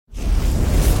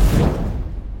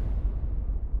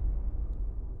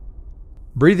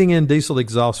Breathing in diesel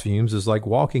exhaust fumes is like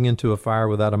walking into a fire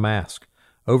without a mask.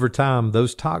 Over time,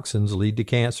 those toxins lead to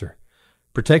cancer.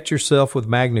 Protect yourself with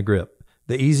MagneGrip,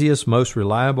 the easiest, most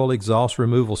reliable exhaust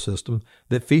removal system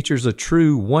that features a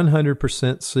true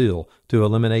 100% seal to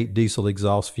eliminate diesel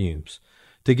exhaust fumes.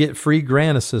 To get free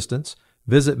grant assistance,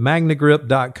 visit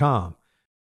MagneGrip.com.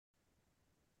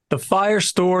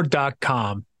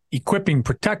 TheFireStore.com, equipping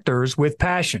protectors with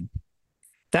passion.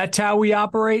 That's how we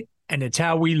operate, and it's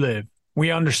how we live. We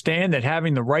understand that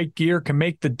having the right gear can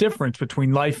make the difference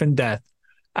between life and death.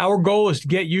 Our goal is to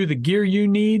get you the gear you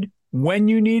need, when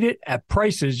you need it, at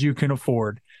prices you can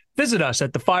afford. Visit us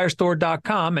at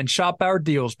TheFireStore.com and shop our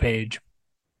deals page.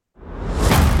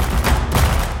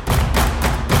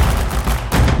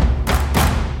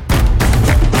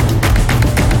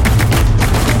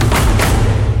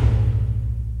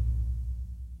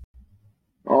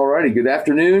 Alrighty, good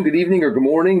afternoon, good evening, or good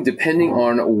morning, depending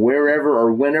on wherever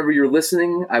or whenever you're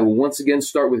listening. I will once again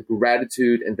start with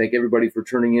gratitude and thank everybody for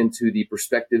tuning in to the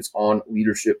Perspectives on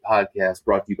Leadership podcast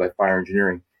brought to you by Fire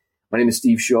Engineering. My name is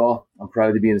Steve Shaw. I'm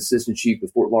proud to be an assistant chief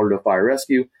with Fort Lauderdale Fire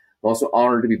Rescue. I'm also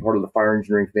honored to be part of the Fire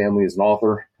Engineering family as an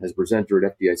author, as a presenter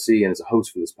at FDIC, and as a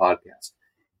host for this podcast.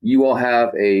 You all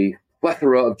have a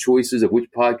plethora of choices of which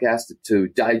podcast to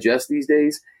digest these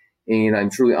days, and I'm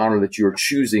truly honored that you are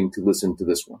choosing to listen to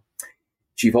this one.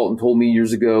 Chief Halton told me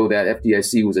years ago that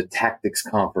FDIC was a tactics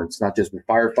conference, not just with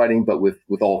firefighting, but with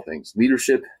all things,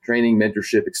 leadership, training,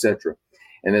 mentorship, etc.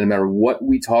 And then no matter what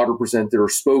we taught or presented or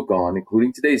spoke on,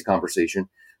 including today's conversation,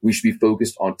 we should be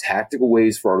focused on tactical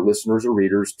ways for our listeners or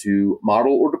readers to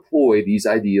model or deploy these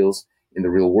ideals in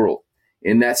the real world.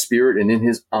 In that spirit and in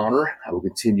his honor, I will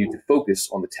continue to focus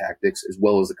on the tactics as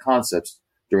well as the concepts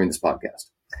during this podcast.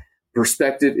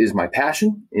 Perspective is my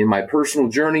passion. In my personal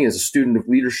journey as a student of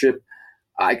leadership,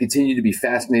 I continue to be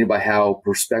fascinated by how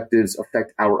perspectives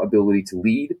affect our ability to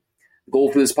lead. The goal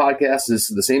for this podcast is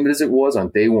the same as it was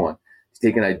on day one, to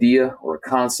take an idea or a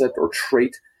concept or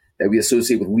trait that we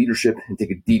associate with leadership and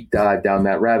take a deep dive down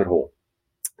that rabbit hole.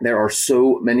 There are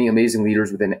so many amazing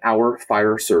leaders within our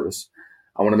fire service.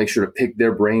 I want to make sure to pick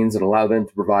their brains and allow them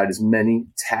to provide as many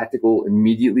tactical,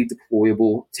 immediately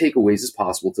deployable takeaways as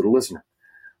possible to the listener.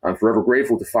 I'm forever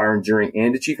grateful to Fire Engineering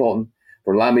and to Chief Halton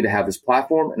for allowing me to have this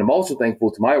platform. And I'm also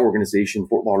thankful to my organization,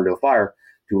 Fort Lauderdale Fire,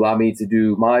 to allow me to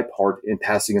do my part in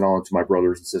passing it on to my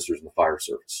brothers and sisters in the fire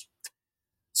service.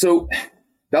 So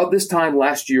about this time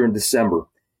last year in December,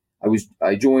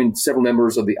 I joined several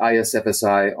members of the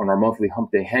ISFSI on our monthly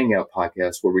Hump Day Hangout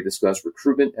podcast where we discuss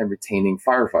recruitment and retaining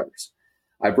firefighters.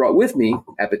 I brought with me,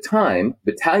 at the time,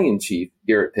 Battalion Chief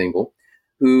Garrett Pingol,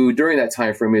 who during that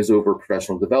time frame is over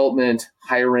professional development,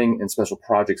 hiring, and special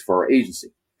projects for our agency.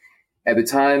 At the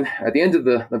time, at the end of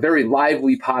the very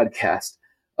lively podcast,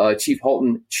 Chief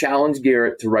Halton challenged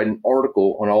Garrett to write an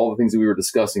article on all the things that we were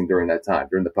discussing during that time,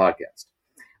 during the podcast.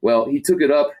 Well, he took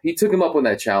him up on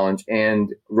that challenge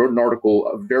and wrote an article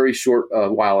a very short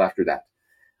while after that.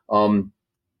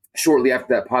 Shortly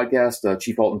after that podcast,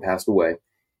 Chief Halton passed away,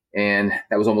 and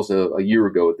that was almost a year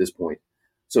ago at this point.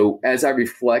 So as I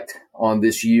reflect on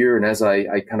this year and as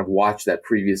I kind of watch that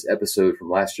previous episode from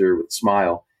last year with a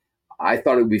smile, I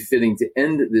thought it would be fitting to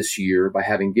end this year by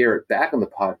having Garrett back on the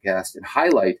podcast and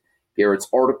highlight Garrett's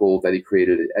article that he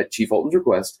created at Chief Halton's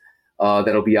request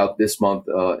that'll be out this month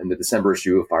in the December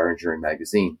issue of Fire Engineering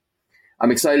magazine.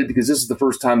 I'm excited because this is the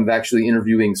first time of actually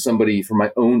interviewing somebody from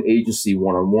my own agency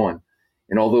one-on-one.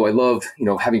 And although I love,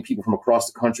 having people from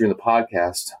across the country in the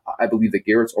podcast, I believe that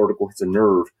Garrett's article hits a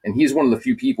nerve. And he's one of the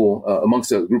few people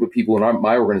amongst a group of people in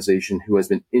my organization who has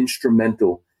been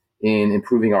instrumental in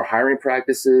improving our hiring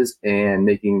practices and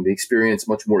making the experience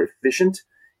much more efficient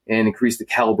and increase the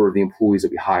caliber of the employees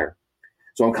that we hire.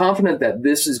 So I'm confident that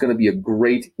this is going to be a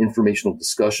great informational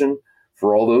discussion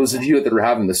for all those of you that are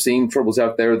having the same troubles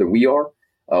out there that we are.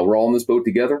 We're all in this boat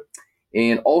together.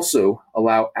 And also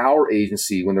allow our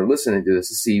agency, when they're listening to this,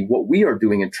 to see what we are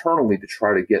doing internally to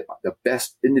try to get the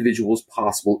best individuals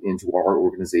possible into our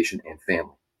organization and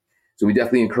family. So we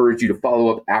definitely encourage you to follow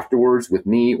up afterwards with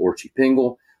me or Chief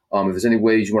Pingol. If there's any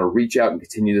ways you want to reach out and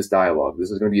continue this dialogue, this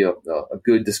is going to be a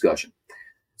good discussion.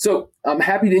 So I'm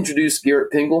happy to introduce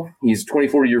Garrett Pingol. He's a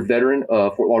 24-year veteran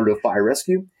of Fort Lauderdale Fire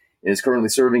Rescue and is currently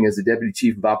serving as the Deputy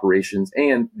Chief of Operations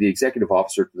and the Executive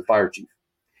Officer to the Fire Chief.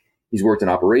 He's worked in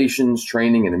operations,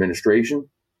 training, and administration.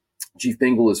 Chief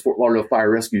Pingol is Fort Lauderdale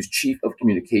Fire Rescue's Chief of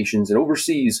Communications and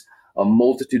oversees a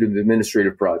multitude of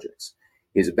administrative projects.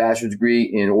 He has a bachelor's degree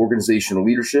in organizational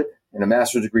leadership and a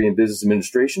master's degree in business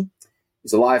administration.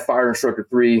 He's a live fire instructor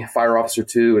 3, fire officer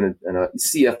 2, and a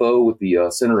CFO with the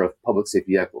Center of Public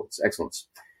Safety Excellence.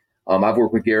 I've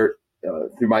worked with Garrett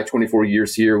through my 24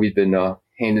 years here. We've been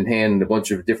hand in hand in a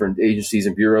bunch of different agencies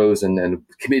and bureaus and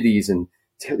committees and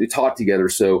talk together.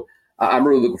 So I'm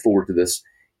really looking forward to this.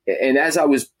 And as I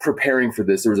was preparing for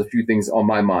this, there was a few things on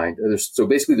my mind. So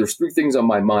basically, there's 3 things on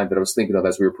my mind that I was thinking of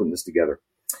as we were putting this together.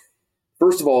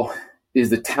 First of all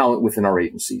is the talent within our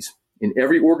agencies. In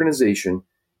every organization,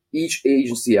 each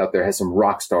agency out there has some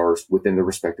rock stars within their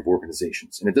respective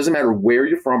organizations. And it doesn't matter where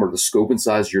you're from or the scope and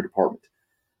size of your department.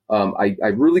 I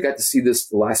really got to see this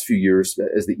the last few years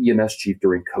as the EMS chief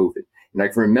during COVID. And I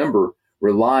can remember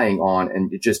relying on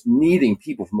and just needing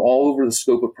people from all over the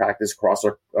scope of practice across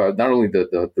our, not only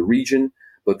the region,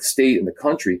 but the state and the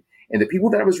country. And the people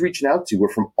that I was reaching out to were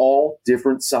from all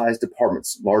different size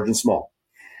departments, large and small.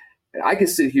 And I could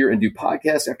sit here and do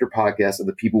podcast after podcast of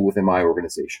the people within my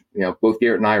organization. Both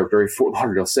Garrett and I are very Fort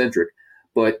Lauderdale centric,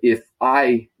 but if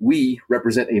we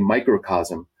represent a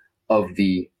microcosm of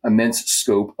the immense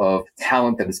scope of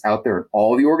talent that is out there in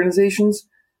all the organizations,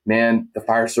 man, the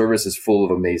fire service is full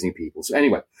of amazing people. So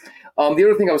anyway, the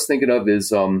other thing I was thinking of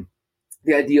is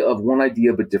the idea of one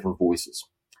idea but different voices.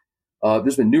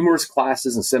 There's been numerous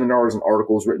classes and seminars and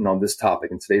articles written on this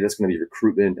topic, and today that's going to be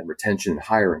recruitment and retention and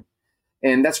hiring.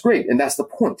 And that's great, and that's the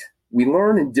point. We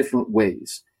learn in different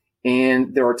ways,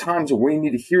 and there are times where we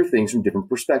need to hear things from different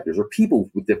perspectives or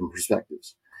people with different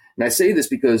perspectives. And I say this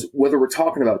because whether we're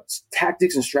talking about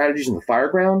tactics and strategies in the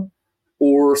fireground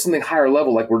or something higher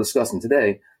level like we're discussing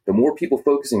today, the more people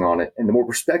focusing on it and the more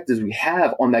perspectives we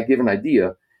have on that given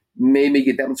idea may make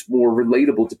it that much more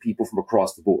relatable to people from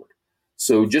across the board.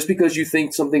 So just because you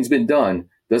think something's been done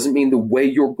doesn't mean the way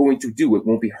you're going to do it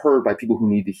won't be heard by people who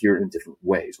need to hear it in different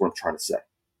ways, what I'm trying to say.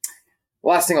 The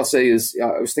last thing I'll say is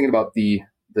I was thinking about the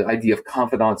idea of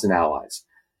confidants and allies.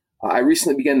 I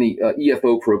recently began the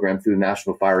EFO program through the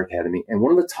National Fire Academy, and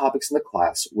one of the topics in the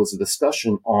class was a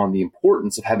discussion on the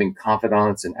importance of having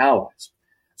confidants and allies.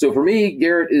 So for me,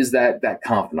 Garrett is that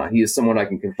confidant. He is someone I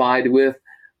can confide with,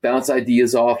 bounce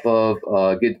ideas off of,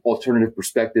 get alternative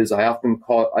perspectives. I often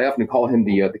call him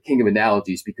the king of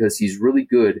analogies because he's really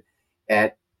good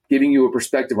at giving you a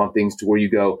perspective on things to where you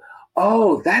go,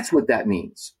 oh, that's what that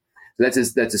means. So that's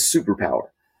his superpower.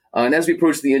 And as we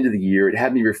approach the end of the year, it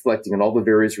had me reflecting on all the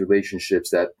various relationships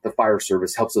that the fire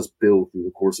service helps us build through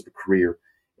the course of a career.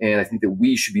 And I think that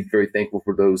we should be very thankful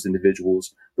for those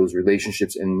individuals, those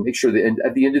relationships, and make sure that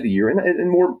at the end of the year, and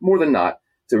more than not,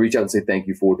 to reach out and say thank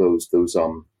you for those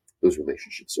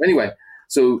relationships. So anyway,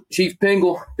 so Chief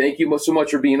Pingol, thank you so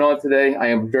much for being on today. I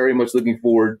am very much looking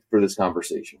forward for this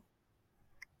conversation.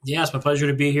 Yeah, it's my pleasure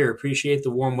to be here. Appreciate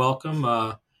the warm welcome.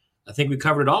 I think we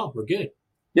covered it all. We're good.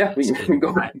 Yeah, we can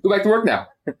go back to work now.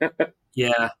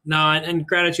 Yeah, no, and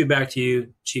gratitude back to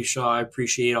you, Chief Shaw. I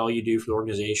appreciate all you do for the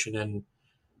organization and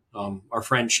our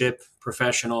friendship,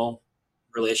 professional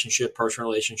relationship, personal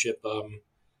relationship.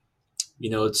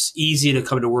 It's easy to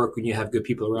come to work when you have good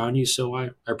people around you. So I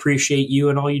appreciate you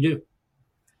and all you do.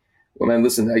 Well, man,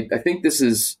 listen, I think this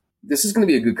is going to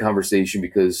be a good conversation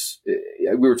because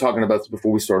we were talking about this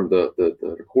before we started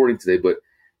the recording today, but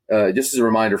just as a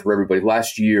reminder for everybody,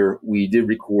 last year we did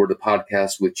record a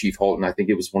podcast with Chief Halton. I think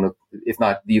it was one of, if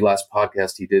not the last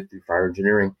podcast he did through fire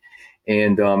engineering.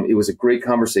 And it was a great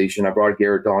conversation. I brought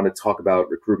Garrett on to talk about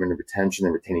recruitment and retention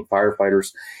and retaining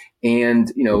firefighters.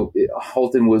 And,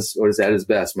 Halton was at his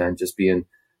best, man, just being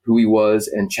who he was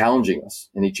and challenging us.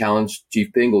 And he challenged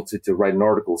Chief Pingol to write an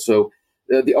article. So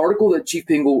the article that Chief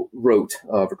Pingol wrote,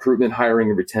 Recruitment, Hiring,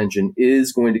 and Retention,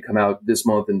 is going to come out this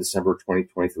month in December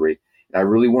 2023. And I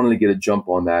really wanted to get a jump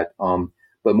on that.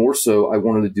 But more so, I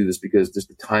wanted to do this because just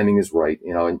the timing is right,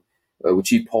 and with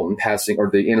Chief Halton passing, or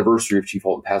the anniversary of Chief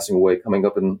Halton passing away coming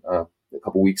up in a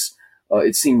couple weeks,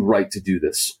 it seemed right to do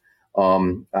this.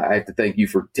 I have to thank you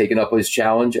for taking up his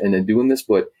challenge and then doing this.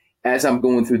 But as I'm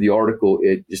going through the article,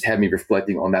 it just had me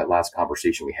reflecting on that last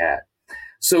conversation we had.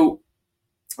 So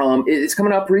it's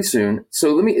coming out pretty soon.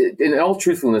 So let me, in all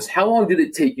truthfulness, how long did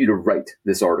it take you to write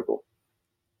this article?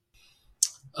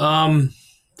 Don't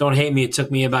hate me. It took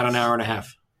me about an hour and a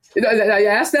half. I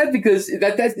asked that because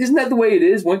that isn't that the way it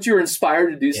is? Once you're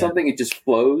inspired to do something, it just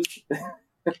flows.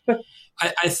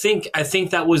 I think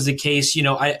that was the case.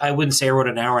 I wouldn't say I wrote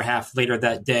an hour and a half. Later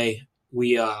that day.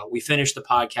 We finished the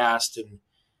podcast, and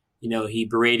he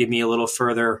berated me a little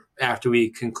further after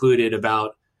we concluded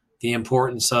about the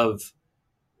importance of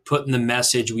putting the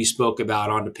message we spoke about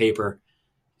onto paper.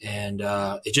 And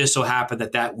it just so happened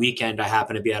that weekend I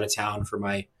happened to be out of town for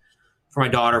my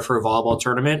daughter for a volleyball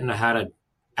tournament, and I had an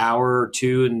hour or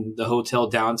two in the hotel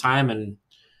downtime, and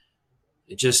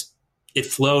it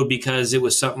flowed because it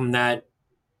was something that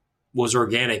was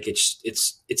organic.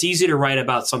 It's easy to write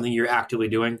about something you're actively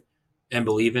doing and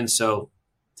believe in. So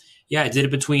Yeah, I did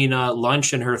it between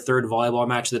lunch and her third volleyball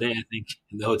match of the day, I think,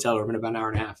 in the hotel room in about an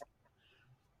hour and a half.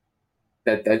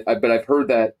 But I've heard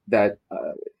that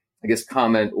I guess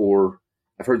comment, or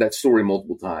I've heard that story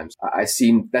multiple times. That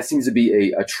seems to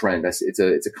be a trend. It's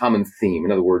a common theme.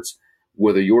 In other words,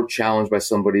 whether you're challenged by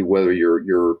somebody, whether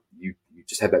you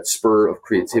just have that spur of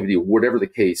creativity, or whatever the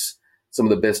case, some of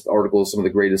the best articles, some of the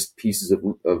greatest pieces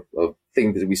of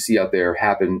things that we see out there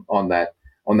happen on that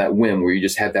whim, where you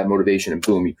just have that motivation and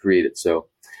boom, you create it. So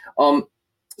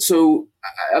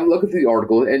I'm looking through the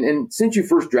article, and since you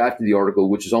first drafted the article,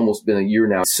 which has almost been a year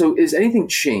now, so is anything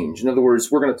changed? In other words,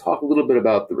 we're going to talk a little bit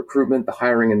about the recruitment, the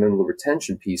hiring, and then the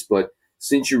retention piece. But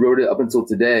since you wrote it up until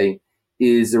today,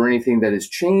 is there anything that has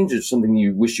changed, or something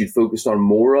you wish you'd focused on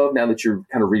more of now that you're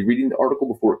kind of rereading the article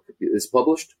before it is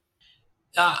published?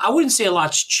 I wouldn't say a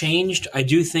lot's changed. I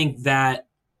do think that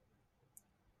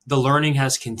the learning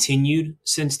has continued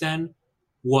since then.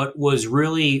 What was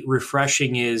really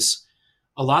refreshing is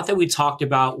a lot that we talked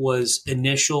about was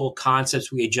initial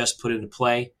concepts we had just put into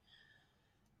play.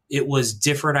 It was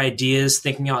different ideas,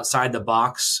 thinking outside the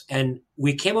box. And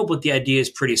we came up with the ideas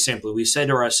pretty simply. We said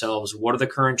to ourselves, what are the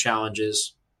current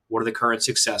challenges? What are the current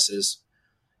successes?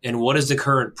 And what is the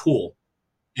current pool?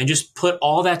 And just put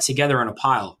all that together in a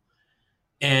pile.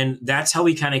 And that's how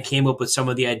we kind of came up with some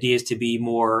of the ideas to be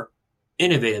more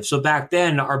innovative. So back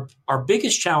then, our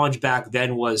biggest challenge back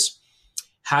then was,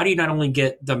 how do you not only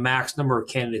get the max number of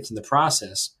candidates in the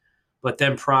process, but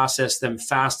then process them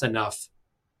fast enough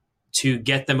to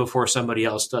get them before somebody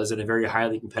else does in a very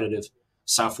highly competitive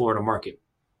South Florida market?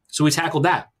 So we tackled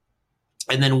that.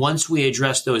 And then once we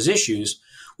addressed those issues,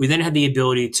 we then had the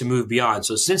ability to move beyond.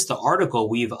 So since the article,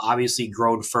 we've obviously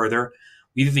grown further.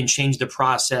 We've even changed the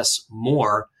process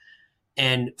more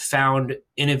and found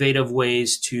innovative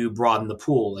ways to broaden the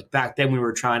pool. Like back then, we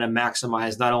were trying to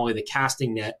maximize not only the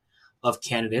casting net of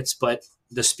candidates, but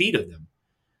the speed of them.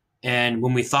 And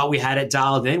when we thought we had it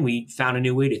dialed in, we found a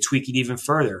new way to tweak it even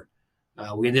further.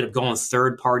 We ended up going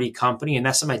third-party company, and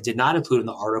that's something I did not include in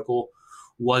the article,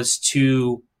 was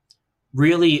to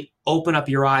really open up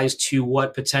your eyes to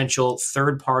what potential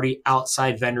third-party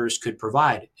outside vendors could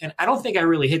provide. And I don't think I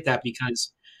really hit that,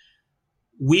 because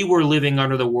we were living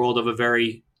under the world of a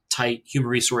very tight human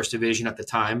resource division at the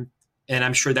time. And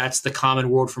I'm sure that's the common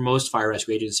world for most fire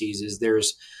rescue agencies, is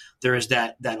there's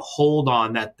that hold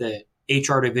on that the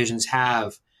HR divisions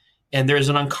have. And there's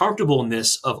an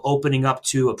uncomfortableness of opening up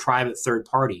to a private third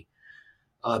party.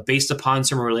 Based upon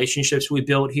some relationships we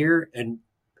built here and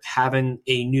having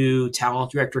a new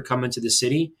talent director come into the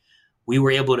city, we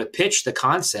were able to pitch the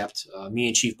concept, me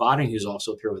and Chief Botting, who's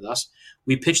also up here with us,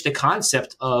 we pitched the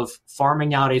concept of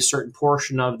farming out a certain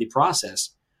portion of the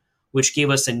process, which gave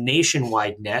us a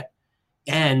nationwide net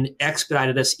and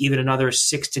expedited us even another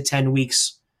 6 to 10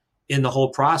 weeks in the whole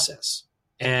process.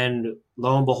 And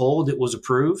lo and behold, it was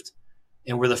approved.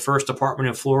 And we're the first department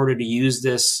in Florida to use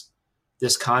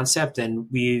this concept, and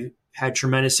we had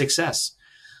tremendous success.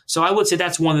 So I would say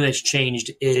that's one thing that's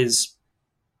changed, is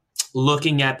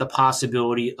looking at the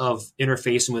possibility of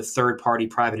interfacing with third-party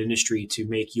private industry to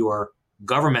make your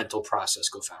governmental process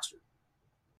go faster.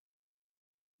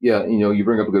 Yeah, you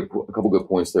bring up a couple good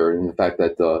points there, and the fact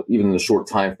that even in the short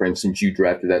time frame since you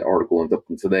drafted that article and up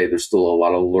to today, there's still a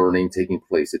lot of learning taking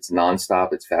place. It's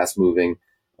nonstop. It's fast moving.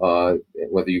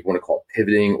 Whether you want to call it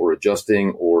pivoting or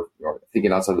adjusting or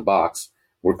thinking outside the box,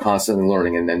 we're constantly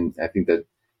learning, and then I think that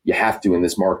you have to in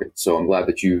this market. So I'm glad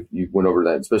that you went over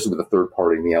that, especially with the third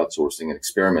party and the outsourcing and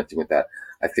experimenting with that.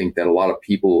 I think that a lot of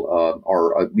people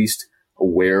are at least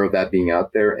aware of that being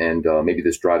out there, and maybe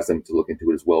this drives them to look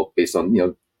into it as well, based on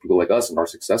people like us and our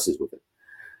successes with it.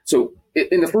 So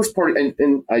in the first part,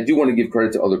 and I do want to give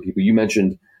credit to other people. You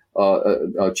mentioned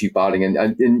Chief Botting,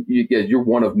 and you're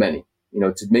one of many.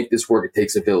 To make this work, it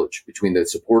takes a village, between the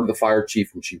support of the fire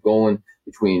chief and Chief Golan,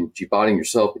 between Chief Botting,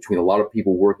 yourself, between a lot of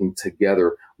people working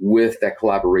together with that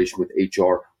collaboration with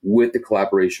HR, with the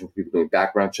collaboration with people doing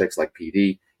background checks like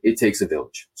PD. It takes a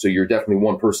village. So you're definitely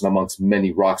one person amongst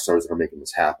many rock stars that are making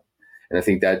this happen. And I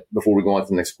think that before we go on to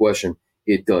the next question,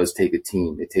 it does take a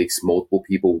team. It takes multiple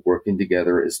people working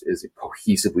together as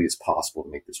cohesively as possible to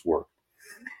make this work.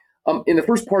 In the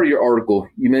first part of your article,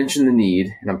 you mentioned the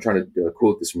need, and I'm trying to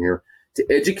quote this from here, to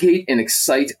educate and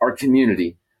excite our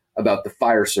community about the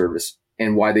fire service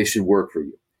and why they should work for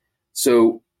you.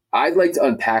 So I'd like to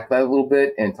unpack that a little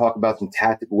bit and talk about some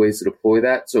tactical ways to deploy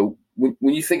that. So when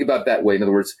you think about that way, in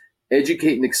other words,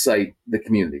 educate and excite the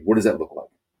community, what does that look like?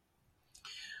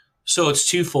 So it's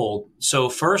twofold. So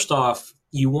first off,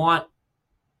 you want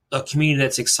a community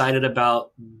that's excited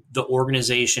about the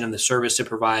organization and the service it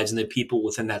provides and the people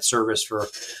within that service for,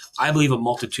 I believe, a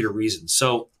multitude of reasons.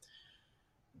 So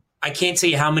I can't tell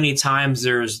you how many times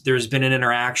there's been an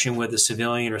interaction with a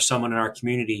civilian or someone in our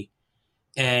community.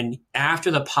 And after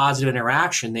the positive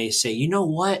interaction, they say, you know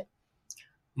what?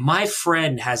 My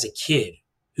friend has a kid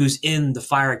who's in the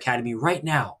fire academy right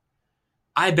now.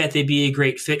 I bet they'd be a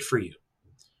great fit for you.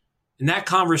 And that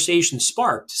conversation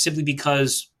sparked simply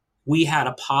because we had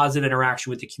a positive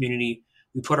interaction with the community.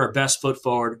 We put our best foot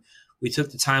forward. We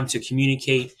took the time to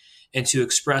communicate and to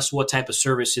express what type of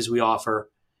services we offer.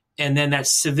 And then that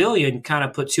civilian kind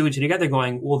of put two and two together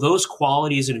going, well, those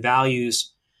qualities and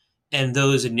values and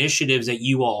those initiatives that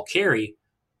you all carry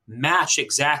match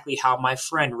exactly how my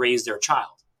friend raised their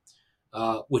child,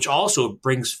 which also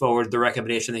brings forward the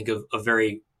recommendation, I think, of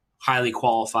very highly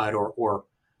qualified or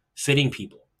fitting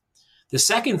people. The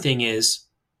second thing is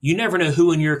you never know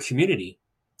who in your community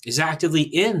is actively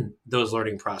in those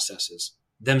learning processes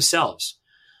themselves.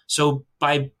 So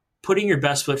by putting your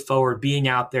best foot forward, being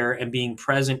out there and being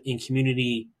present in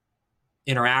community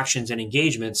interactions and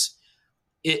engagements,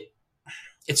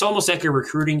 it's almost like a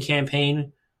recruiting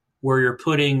campaign where you're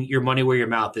putting your money where your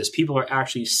mouth is. People are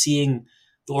actually seeing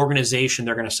the organization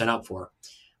they're going to sign up for.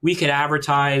 We could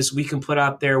advertise, we can put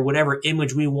out there whatever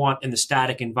image we want in the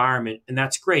static environment, and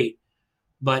that's great.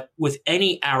 But with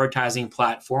any advertising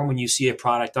platform, when you see a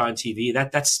product on TV,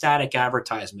 that's static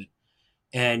advertisement.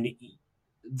 And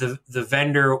the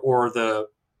vendor or the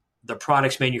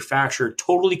products manufacturer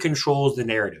totally controls the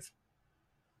narrative.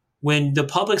 When the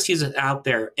public sees us out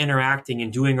there interacting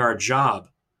and doing our job,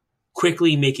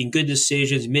 quickly making good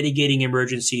decisions, mitigating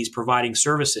emergencies, providing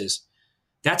services,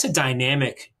 that's a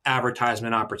dynamic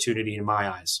advertisement opportunity in my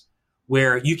eyes,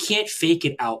 where you can't fake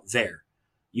it out there.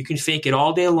 You can fake it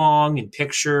all day long in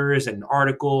pictures and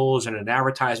articles and an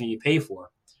advertisement you pay for.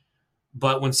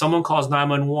 But when someone calls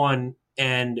 911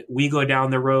 and we go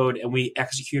down the road and we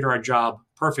execute our job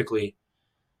perfectly,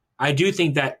 I do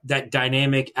think that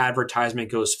dynamic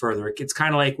advertisement goes further. It's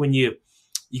kind of like when you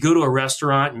go to a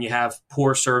restaurant and you have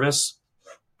poor service,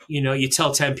 you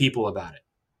tell 10 people about it.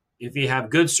 If you have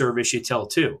good service, you tell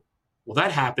 2. Well,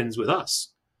 that happens with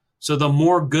us. So the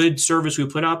more good service we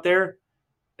put out there,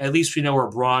 at least we know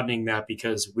we're broadening that,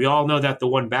 because we all know that the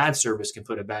one bad service can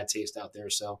put a bad taste out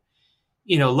there. So,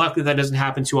 luckily that doesn't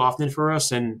happen too often for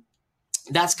us. And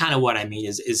that's kind of what I mean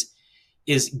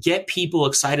is get people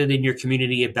excited in your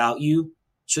community about you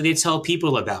so they tell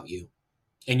people about you.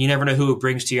 And you never know who it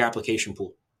brings to your application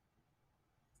pool.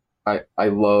 I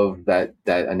love that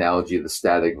analogy of the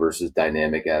static versus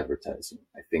dynamic advertising.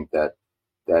 I think that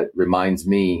reminds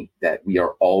me that we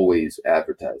are always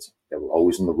advertising, that we're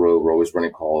always on the road, we're always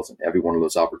running calls, and every one of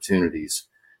those opportunities,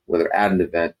 whether at an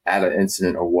event, at an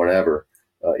incident, or whatever,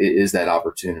 it is that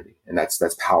opportunity. And that's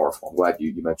powerful. I'm glad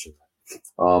you mentioned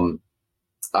that.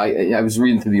 I was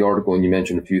reading through the article and you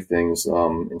mentioned a few things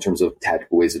in terms of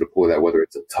tactical ways to deploy that, whether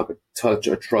it's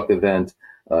a truck event,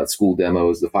 school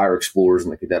demos, the fire explorers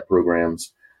and the cadet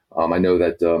programs. I know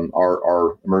that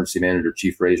our emergency manager,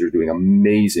 Chief Fraser, is doing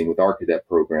amazing with our cadet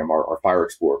program, our Fire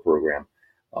Explorer program,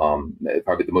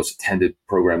 probably the most attended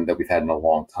program that we've had in a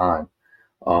long time.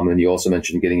 And you also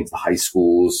mentioned getting into the high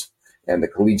schools and the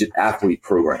collegiate athlete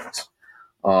programs.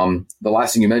 The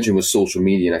last thing you mentioned was social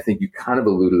media, and I think you kind of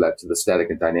alluded that to the static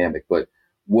and dynamic, but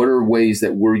what are ways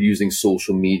that we're using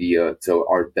social media to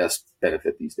our best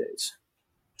benefit these days?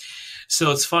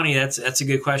 So it's funny. That's a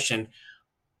good question.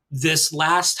 This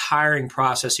last hiring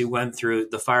process we went through,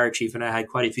 the fire chief and I had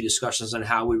quite a few discussions on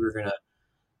how we were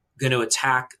going to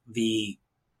attack the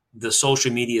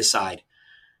social media side.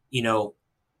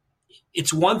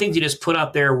 It's one thing to just put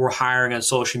out there, we're hiring on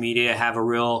social media, have a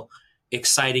real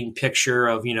exciting picture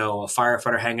of, a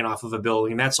firefighter hanging off of a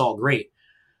building. And that's all great.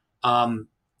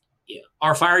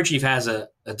 Our fire chief has a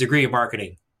degree in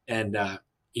marketing and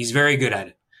he's very good at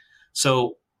it.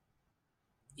 So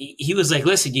he was like,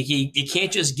 listen, you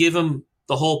can't just give them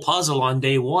the whole puzzle on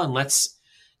day one. Let's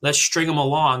string them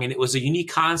along. And it was a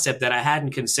unique concept that I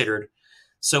hadn't considered.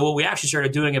 So what we actually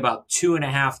started doing about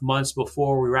 2.5 months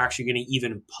before we were actually going to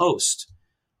even post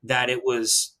that it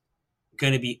was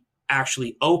going to be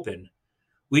actually open,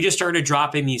 we just started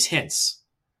dropping these hints,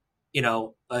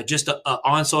 just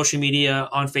on social media,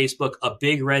 on Facebook, a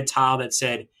big red tile that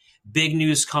said, big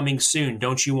news coming soon.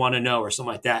 Don't you want to know? Or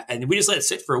something like that. And we just let it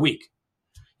sit for a week.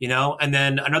 And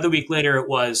then another week later it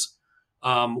was,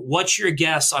 what's your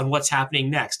guess on what's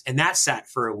happening next? And that sat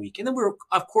for a week. And then we're,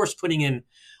 of course, putting in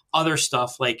other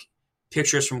stuff like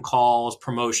pictures from calls,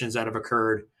 promotions that have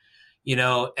occurred,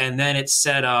 and then it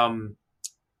said,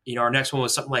 our next one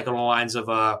was something like on the lines of,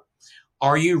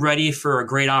 are you ready for a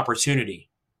great opportunity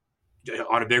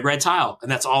on a big red tile? And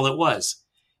that's all it was.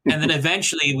 And then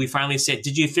eventually we finally said,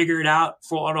 did you figure it out?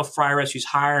 Fort Lauderdale Fire Rescue's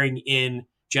hiring in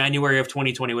January of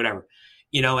 2020, whatever,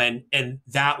 and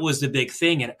that was the big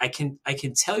thing. And I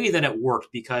can tell you that it worked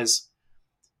because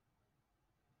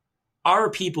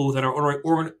our people that our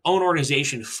own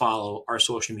organization follow our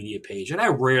social media page. And I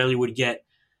rarely would get,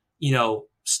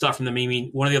 stuff from them. I mean,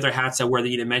 one of the other hats I wear that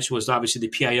you didn't mention was obviously the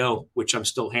PIO, which I'm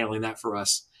still handling that for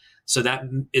us. So that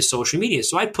is social media.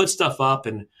 So I put stuff up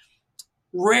and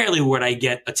rarely would I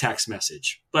get a text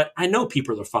message, but I know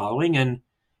people are following. And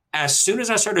as soon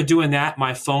as I started doing that,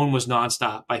 my phone was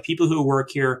nonstop by people who work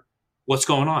here. What's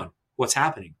going on? What's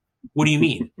happening? What do you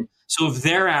mean? So if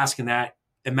they're asking that,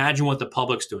 imagine what the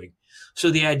public's doing.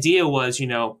 So the idea was,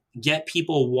 get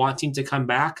people wanting to come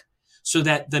back so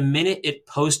that the minute it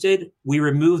posted, we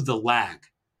remove the lag.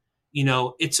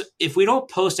 It's if we don't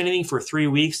post anything for 3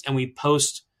 weeks and we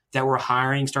post that we're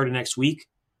hiring starting next week,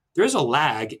 there's a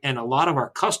lag and a lot of our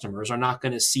customers are not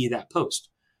going to see that post.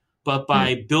 But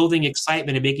by building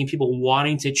excitement and making people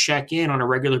wanting to check in on a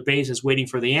regular basis, waiting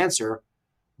for the answer,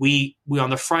 we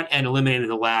on the front end eliminated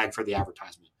the lag for the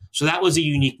advertisement. So that was a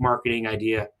unique marketing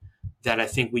idea that I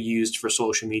think we used for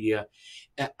social media.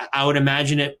 I would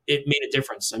imagine it made a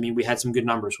difference. I mean, we had some good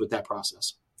numbers with that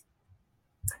process.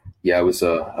 Yeah, I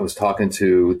was talking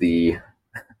to the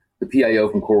PIO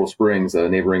from Coral Springs, a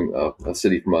neighboring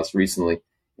city from us recently,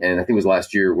 and I think it was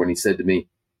last year when he said to me,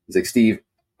 he's like, Steve,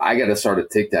 I got to start a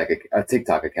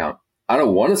TikTok account. I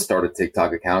don't want to start a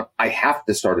TikTok account. I have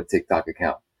to start a TikTok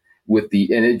account and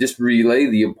it just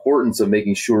relayed the importance of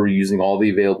making sure you're using all the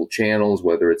available channels,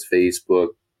 whether it's Facebook,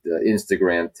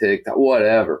 Instagram, TikTok,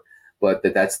 whatever. But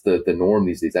that's the norm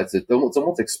these days. It's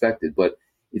almost expected, but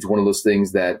it's one of those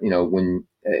things that, when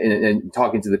and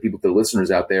talking to the people, the listeners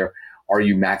out there, are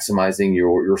you maximizing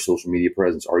your social media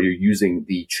presence? Are you using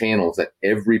the channels that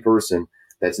every person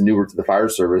that's newer to the fire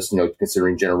service,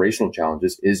 considering generational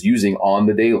challenges, is using on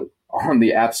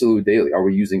the absolute daily? Are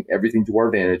we using everything to our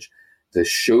advantage to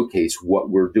showcase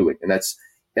what we're doing? And that's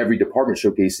every department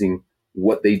showcasing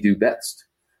what they do best.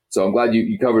 So I'm glad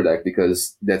you covered that,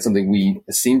 because that's something we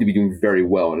seem to be doing very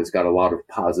well, and it's got a lot of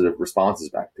positive responses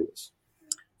back to us.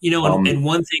 And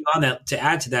one thing on that, to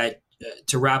add to that,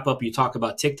 to wrap up, you talk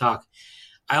about TikTok.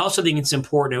 I also think it's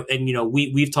important, and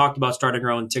we've talked about starting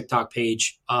our own TikTok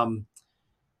page.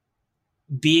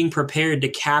 Being prepared to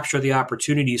capture the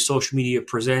opportunities social media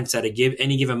presents at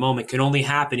any given moment can only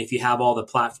happen if you have all the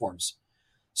platforms.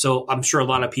 So I'm sure a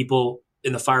lot of people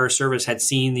in the fire service had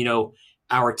seen,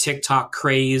 our TikTok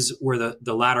craze, where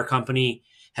the ladder company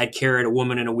had carried a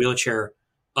woman in a wheelchair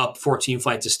up 14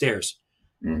 flights of stairs.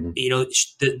 Mm-hmm.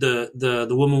 The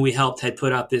woman we helped had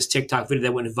put out this TikTok video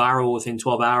that went viral within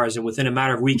 12 hours, and within a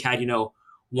matter of a week had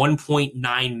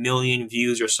 1.9 million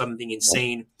views or something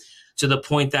insane, to the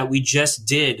point that we just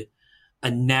did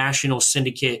a national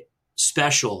syndicate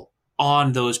special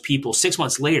on those people 6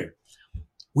 months later.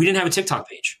 We didn't have a TikTok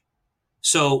page.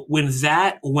 So when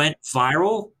that went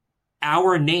viral,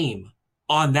 our name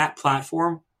on that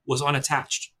platform was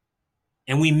unattached.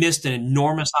 And we missed an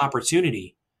enormous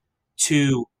opportunity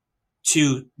to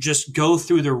just go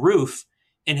through the roof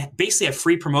and basically have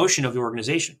free promotion of the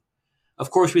organization. Of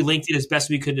course, we linked it as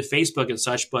best we could to Facebook and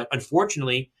such, but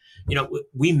unfortunately,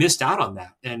 we missed out on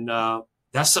that. And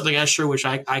that's something I sure wish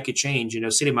I could change.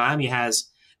 City of Miami has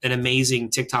an amazing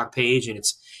TikTok page, and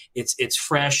it's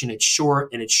fresh and it's short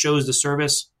and it shows the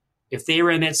service. If they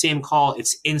ran that same call,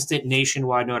 it's instant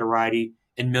nationwide notoriety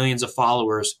and millions of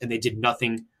followers, and they did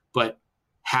nothing but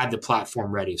had the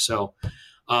platform ready. So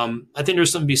I think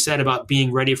there's something to be said about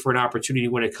being ready for an opportunity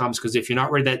when it comes, because if you're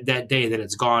not ready that day, then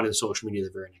it's gone in social media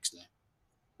the very next day.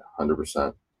 100%.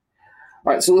 All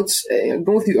right, so let's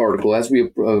go through the article as we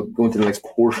go into the next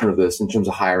portion of this in terms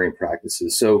of hiring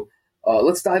practices. So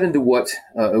let's dive into what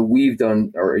we've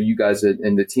done, or you guys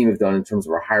and the team have done in terms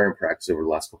of our hiring practice over the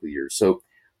last couple of years. So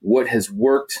what has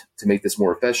worked to make this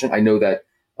more efficient? I know that,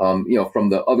 from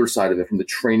the other side of it, from the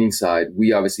training side,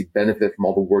 we obviously benefit from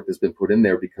all the work that's been put in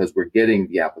there, because we're getting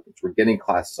the applicants, we're getting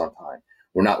classes on time.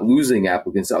 We're not losing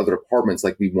applicants to other departments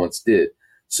like we once did.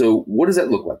 So what does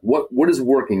that look like? What is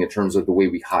working in terms of the way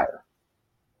we hire?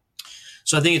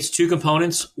 So I think it's two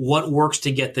components: what works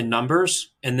to get the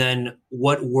numbers, and then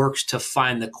what works to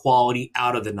find the quality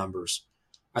out of the numbers.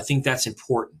 I think that's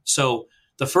important. So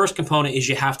the first component is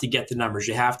you have to get the numbers.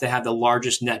 You have to have the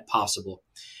largest net possible.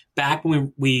 Back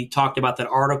when we talked about that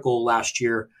article last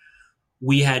year,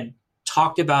 we had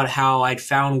talked about how I'd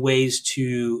found ways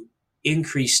to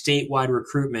increase statewide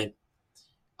recruitment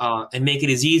and make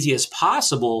it as easy as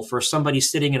possible for somebody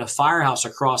sitting in a firehouse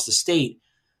across the state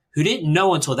who didn't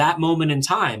know until that moment in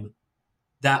time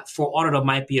that Fort Lauderdale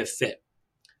might be a fit.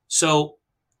 So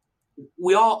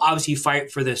we all obviously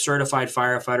fight for the certified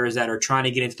firefighters that are trying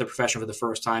to get into the profession for the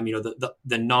first time,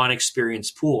 the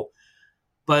non-experienced pool.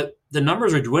 But the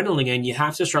numbers are dwindling, and you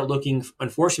have to start looking,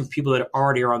 unfortunately, for people that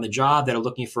already are on the job that are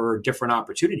looking for different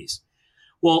opportunities.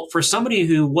 Well, for somebody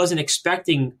who wasn't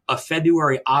expecting a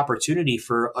February opportunity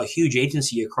for a huge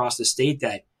agency across the state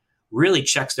that really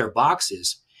checks their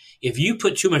boxes, if you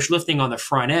put too much lifting on the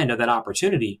front end of that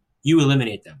opportunity, you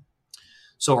eliminate them.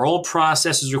 So our old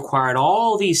processes required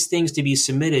all these things to be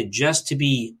submitted just to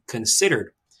be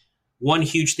considered. One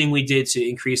huge thing we did to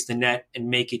increase the net and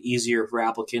make it easier for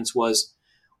applicants was,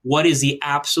 what is the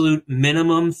absolute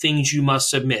minimum things you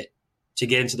must submit to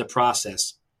get into the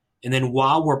process? And then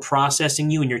while we're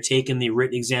processing you and you're taking the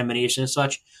written examination and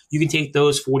such, you can take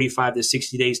those 45 to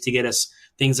 60 days to get us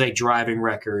things like driving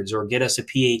records or get us a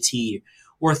PAT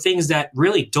or things that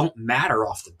really don't matter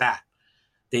off the bat.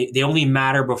 They only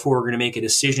matter before we're going to make a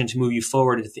decision to move you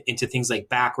forward into things like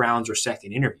backgrounds or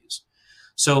second interviews.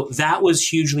 So that was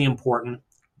hugely important.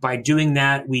 By doing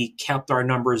that, we kept our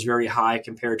numbers very high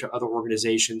compared to other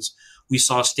organizations. We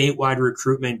saw statewide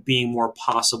recruitment being more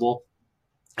possible.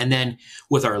 And then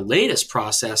with our latest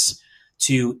process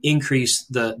to increase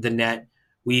the net,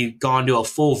 we've gone to a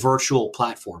full virtual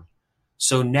platform.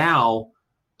 So now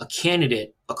a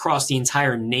candidate across the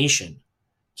entire nation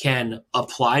can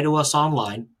apply to us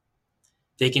online.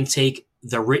 They can take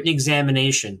the written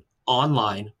examination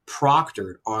online,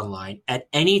 proctored online, at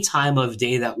any time of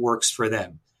day that works for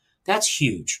them. That's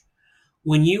huge.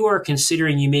 When you are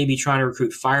considering you may be trying to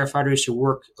recruit firefighters who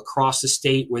work across the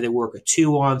state where they work a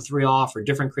 2 on, 3 off, or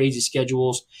different crazy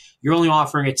schedules, you're only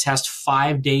offering a test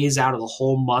 5 days out of the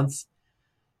whole month.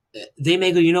 They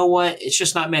may go, you know what? It's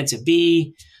just not meant to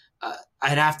be.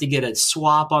 I'd have to get a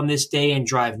swap on this day and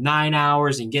drive 9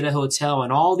 hours and get a hotel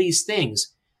and all these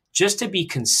things just to be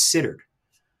considered.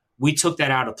 We took that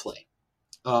out of play.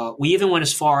 We even went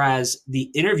as far as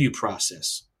the interview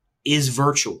process is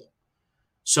virtual.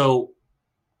 So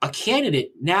a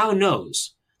candidate now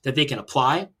knows that they can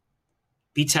apply,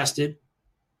 be tested,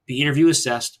 be interview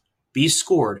assessed, be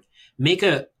scored, make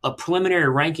a preliminary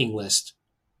ranking list,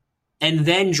 and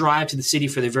then drive to the city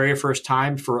for the very first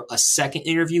time for a second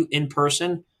interview in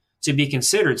person to be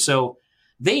considered. So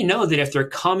they know that if they're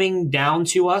coming down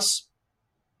to us,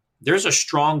 there's a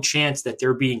strong chance that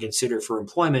they're being considered for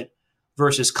employment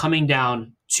versus coming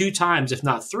down 2 times, if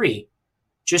not 3,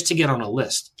 just to get on a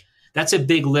list. That's a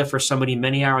big lift for somebody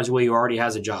many hours away who already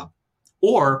has a job.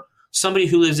 Or somebody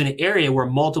who lives in an area where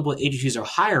multiple agencies are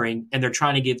hiring and they're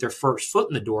trying to get their first foot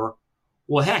in the door.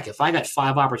 Well, heck, if I got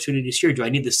 5 opportunities here, do I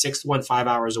need the 6th one 5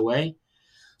 hours away?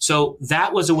 So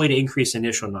that was a way to increase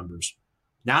initial numbers.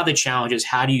 Now the challenge is,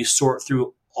 how do you sort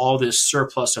through all this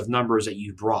surplus of numbers that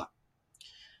you brought?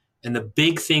 And the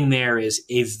big thing there is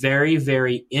a very,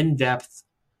 very in-depth,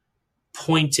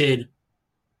 pointed,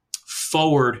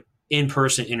 forward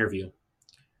in-person interview.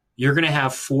 You're going to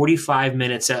have 45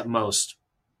 minutes at most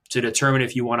to determine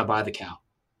if you want to buy the cow.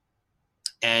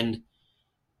 And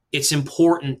it's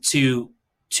important to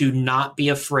not be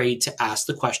afraid to ask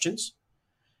the questions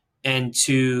and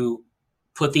to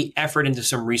put the effort into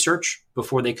some research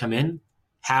before they come in,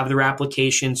 have their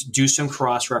applications, do some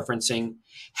cross-referencing,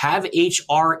 have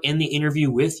HR in the interview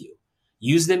with you.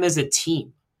 Use them as a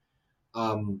team.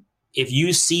 If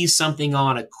you see something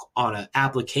on an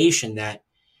application that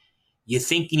you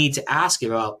think you need to ask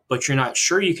about, but you're not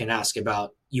sure you can ask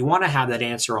about, you want to have that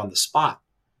answer on the spot.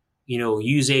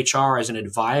 Use HR as an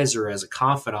advisor, as a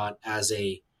confidant, as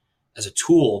a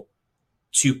tool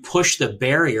to push the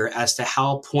barrier as to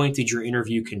how pointed your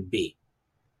interview can be.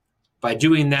 By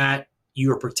doing that, you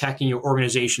are protecting your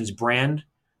organization's brand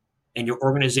and your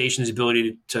organization's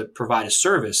ability to provide a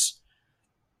service.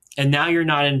 And now you're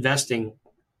not investing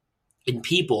in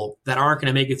people that aren't going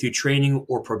to make it through training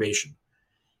or probation.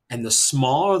 And the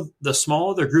smaller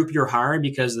the group you're hiring,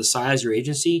 because of the size of your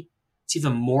agency, it's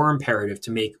even more imperative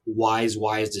to make wise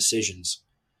decisions.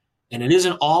 And it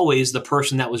isn't always the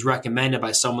person that was recommended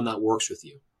by someone that works with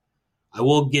you. I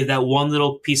will give that one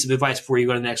little piece of advice before you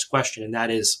go to the next question, and that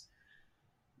is,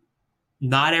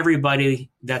 not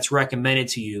everybody that's recommended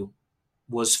to you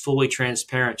was fully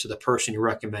transparent to the person who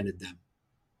recommended them.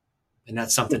 And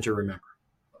that's something to remember.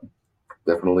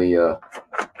 Definitely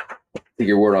take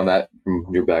your word on that from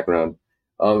your background.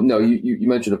 No, you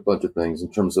mentioned a bunch of things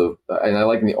in terms of, and I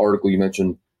like in the article you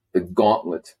mentioned the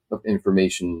gauntlet of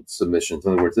information submissions.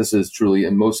 In other words, this is truly,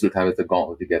 and most of the time it's a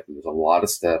gauntlet to get through. There's a lot of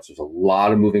steps. There's a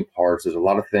lot of moving parts. There's a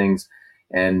lot of things.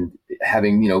 And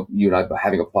having, you and I,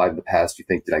 having applied in the past, you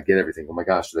think, did I get everything? Oh my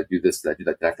gosh, did I do this? Did I do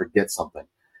that? Did I forget something?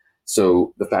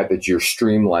 So the fact that you're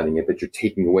streamlining it, that you're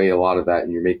taking away a lot of that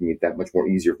and you're making it that much more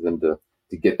easier for them to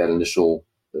to get that initial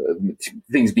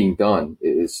things being done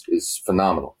is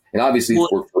phenomenal. And obviously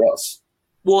it's worked for us.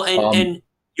 Well, and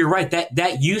you're right.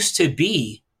 That used to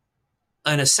be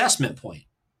an assessment point.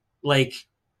 Like,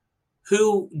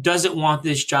 who doesn't want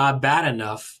this job bad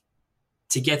enough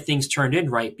to get things turned in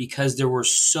right? Because there were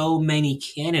so many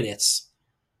candidates.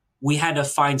 We had to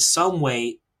find some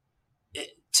way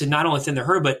to not only thin the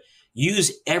herd, but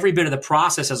use every bit of the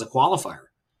process as a qualifier.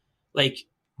 Like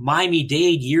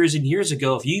Miami-Dade years and years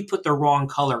ago, if you put the wrong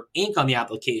color ink on the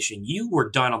application, you were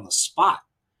done on the spot.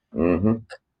 Mm-hmm.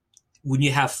 When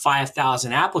you have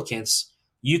 5,000 applicants,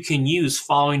 you can use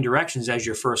following directions as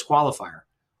your first qualifier.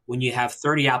 When you have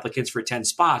 30 applicants for 10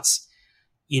 spots,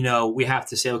 we have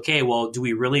to say, okay, well, do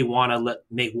we really want to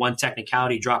make one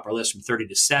technicality drop our list from 30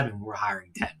 to 7 when we're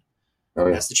hiring 10? Oh,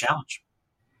 yeah. That's the challenge.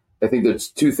 I think there's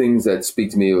two things that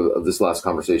speak to me of this last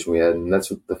conversation we had, and that's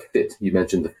the fit. You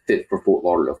mentioned the fit for Fort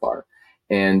Lauderdale Fire.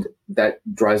 And that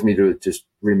drives me to just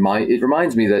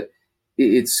reminds me that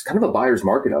it's kind of a buyer's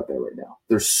market out there right now.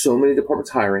 There's so many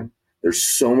departments hiring. There's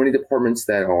so many departments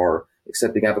that are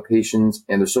accepting applications.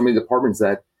 And there's so many departments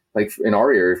that, like in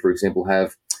our area, for example,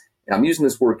 have, and I'm using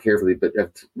this word carefully, but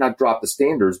have not dropped the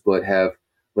standards, but have,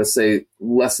 let's say,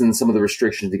 lessened some of the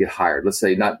restrictions to get hired. Let's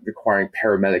say not requiring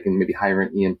paramedic and maybe hiring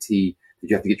an EMT, that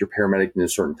you have to get your paramedic in a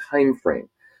certain time frame.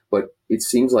 But it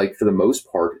seems like for the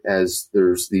most part, as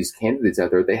there's these candidates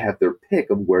out there, they have their pick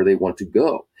of where they want to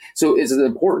go. So it's an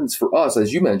importance for us,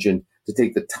 as you mentioned, to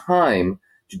take the time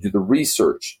to do the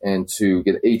research and to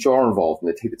get HR involved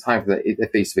and to take the time for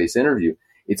that face-to-face interview.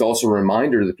 It's also a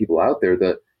reminder to the people out there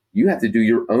that you have to do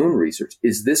your own research.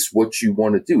 Is this what you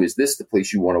want to do? Is this the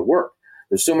place you want to work?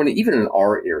 There's so many, even in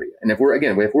our area. And if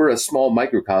we're a small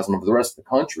microcosm of the rest of the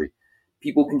country,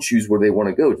 people can choose where they want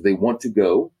to go. Do they want to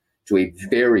go to a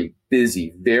very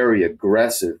busy, very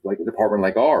aggressive, like a department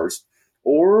like ours?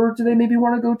 Or do they maybe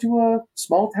want to go to a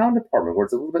small town department where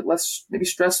it's a little bit less maybe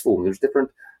stressful and there's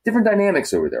different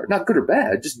dynamics over there? Not good or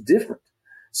bad, just different.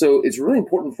 So it's really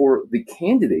important for the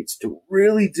candidates to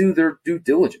really do their due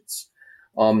diligence.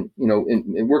 In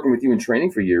working with you in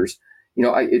training for years,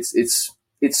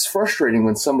 it's frustrating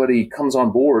when somebody comes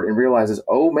on board and realizes,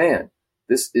 oh man,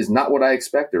 this is not what I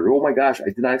expected. Or, oh my gosh, I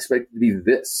did not expect it to be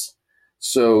this.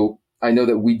 So I know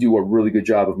that we do a really good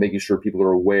job of making sure people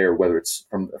are aware, whether it's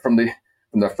from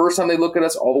the first time they look at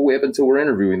us all the way up until we're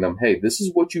interviewing them. Hey, this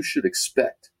is what you should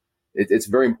expect. It's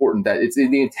very important that it's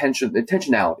in the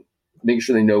intentionality, making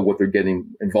sure they know what they're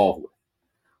getting involved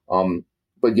with.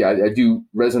 But yeah, I do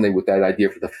resonate with that idea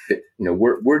for the fit.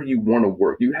 Where do you want to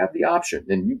work? You have the option,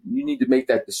 and you need to make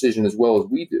that decision as well as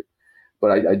we do.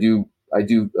 But I do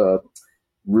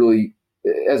really,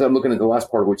 as I'm looking at the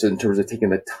last part, which is in terms of taking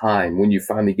the time, when you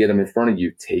finally get them in front of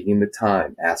you, taking the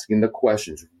time, asking the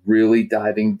questions, really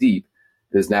diving deep,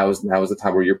 because now is the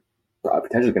time where you're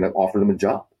potentially going to offer them a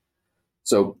job.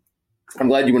 So I'm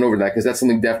glad you went over that, because that's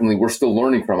something definitely we're still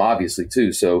learning from, obviously,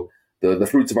 too. So the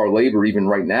fruits of our labor, even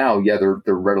right now, yeah, they're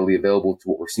readily available to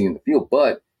what we're seeing in the field,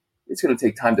 but it's going to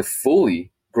take time to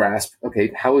fully grasp,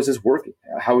 okay, how is this working?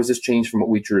 How has this changed from what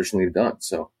we traditionally have done?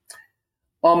 So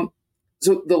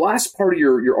the last part of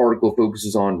your article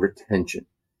focuses on retention.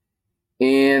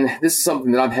 And this is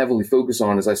something that I'm heavily focused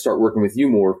on as I start working with you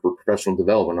more for professional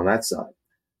development on that side.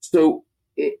 So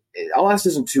I'll ask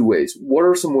this in two ways. What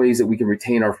are some ways that we can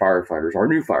retain our firefighters, our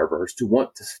new firefighters, to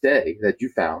want to stay that you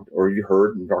found or you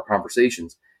heard in our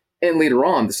conversations? And later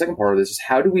on, the second part of this is,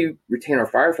 how do we retain our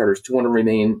firefighters to want to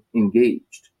remain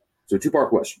engaged? So two-part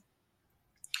question.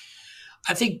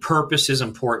 I think purpose is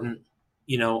important.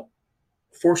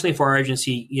 Fortunately for our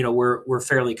agency, we're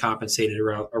fairly compensated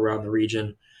around the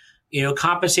region.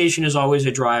 Compensation is always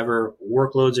a driver.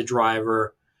 Workload's a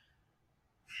driver.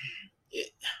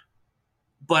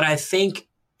 But I think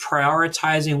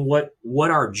prioritizing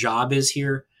what our job is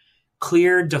here,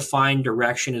 clear, defined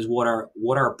direction is what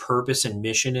our purpose and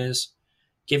mission is,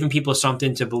 giving people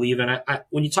something to believe in.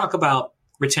 When you talk about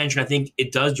retention, I think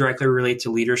it does directly relate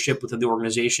to leadership within the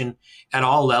organization at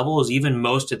all levels, even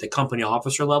most at the company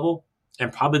officer level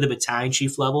and probably the battalion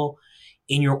chief level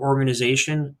in your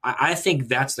organization. I think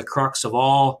that's the crux of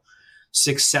all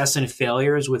success and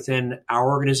failures within our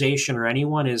organization or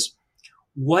anyone is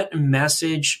what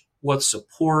message, what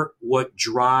support, what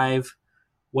drive,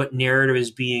 what narrative is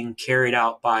being carried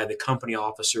out by the company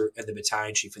officer and the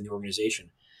battalion chief in the organization.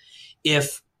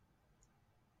 If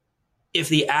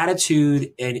the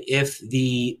attitude and if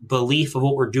the belief of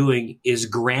what we're doing is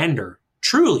grander,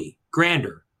 truly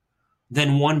grander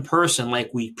than one person like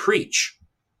we preach,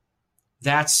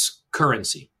 that's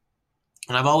currency.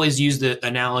 And I've always used the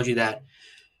analogy that,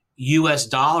 US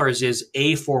dollars is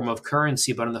a form of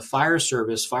currency, but in the fire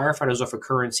service, firefighters offer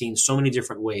currency in so many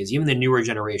different ways, even the newer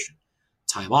generation.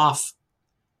 Time off,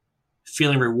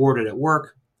 feeling rewarded at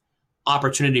work,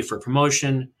 opportunity for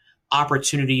promotion,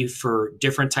 opportunity for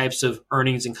different types of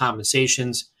earnings and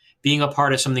compensations, being a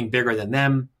part of something bigger than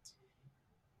them.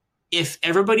 If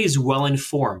everybody's well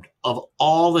informed of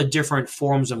all the different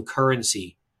forms of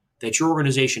currency that your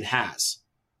organization has,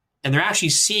 and they're actually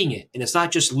seeing it, and it's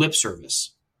not just lip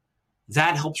service,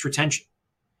 that helps retention.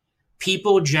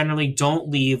 People generally don't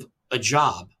leave a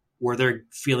job where they're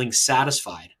feeling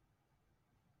satisfied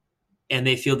and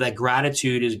they feel that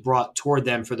gratitude is brought toward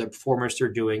them for the performance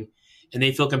they're doing, and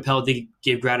they feel compelled to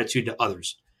give gratitude to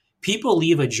others. People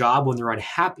leave a job when they're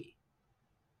unhappy.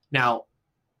 Now,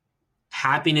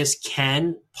 happiness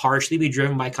can partially be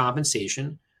driven by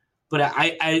compensation, but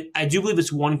I do believe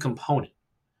it's one component.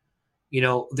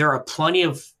 There are plenty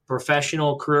of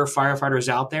professional career firefighters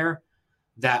out there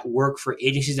that work for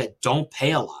agencies that don't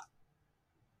pay a lot,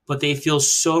 but they feel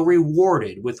so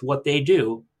rewarded with what they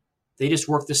do. They just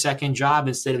work the second job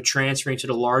instead of transferring to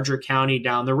the larger county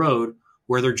down the road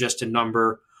where they're just a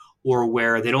number or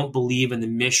where they don't believe in the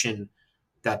mission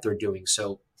that they're doing.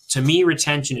 So to me,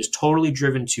 retention is totally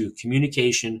driven to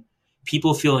communication,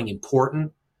 people feeling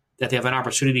important, that they have an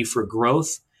opportunity for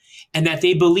growth, and that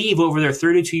they believe over their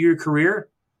 32-year career,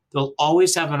 they'll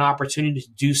always have an opportunity to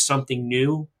do something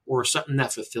new or something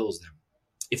that fulfills them.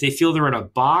 If they feel they're in a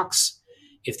box,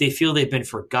 if they feel they've been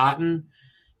forgotten,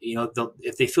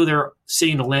 if they feel they're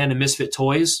sitting in a land of misfit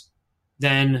toys,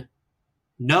 then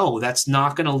no, that's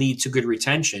not going to lead to good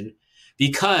retention,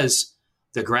 because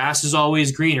the grass is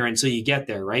always greener until you get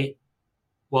there, right?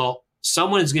 Well,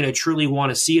 someone is going to truly want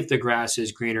to see if the grass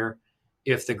is greener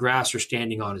if the grass you're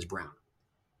standing on is brown.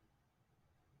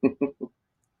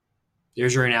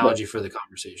 There's your analogy for the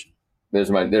conversation. There's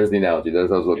the analogy. That's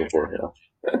what I was looking for.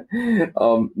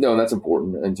 No, that's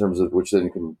important in terms of which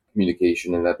then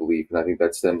communication and that belief. And I think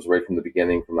that stems right from the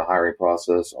beginning, from the hiring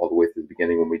process all the way through the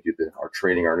beginning when we do our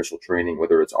training, our initial training,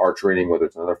 whether it's our training, whether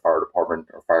it's another fire department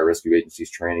or fire rescue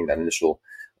agency's training, that initial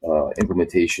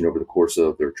implementation over the course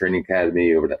of their training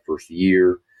academy over that first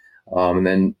year. And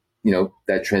then,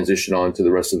 that transition on to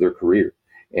the rest of their career.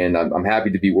 And I'm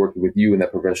happy to be working with you in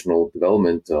that professional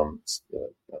development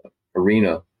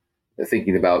arena,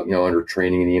 thinking about, under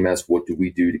training in EMS, what do we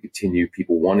do to continue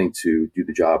people wanting to do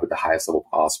the job at the highest level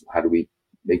possible? How do we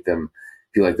make them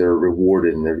feel like they're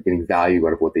rewarded and they're getting value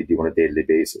out of what they do on a day-to-day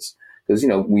basis? Because,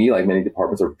 we, like many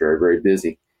departments, are very, very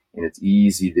busy, and it's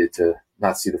easy to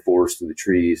not see the forest through the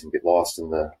trees and get lost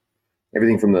in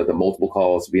everything from the multiple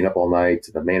calls, being up all night,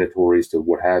 to the mandatories, to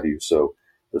what have you. So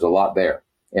there's a lot there.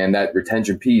 And that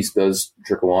retention piece does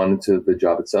trickle on into the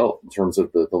job itself in terms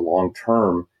of the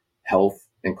long-term health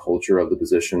and culture of the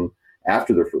position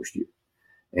after their first year.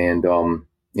 And,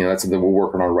 that's something we're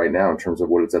working on right now in terms of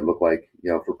what does that look like,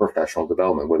 for professional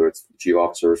development, whether it's the chief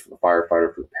officers, for the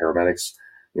firefighter, for the paramedics,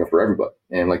 for everybody.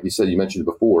 And like you said, you mentioned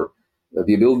it before,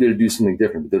 the ability to do something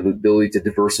different, the ability to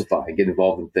diversify and get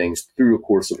involved in things through the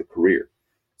course of a career.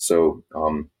 So,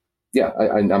 I'm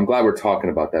glad we're talking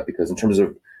about that, because in terms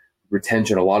of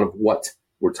retention, a lot of what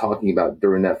we're talking about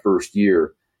during that first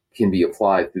year can be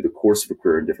applied through the course of a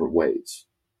career in different ways.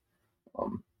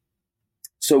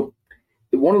 So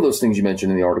one of those things you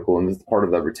mentioned in the article, and this is part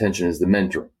of that retention, is the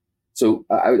mentoring. So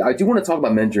I do want to talk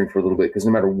about mentoring for a little bit, because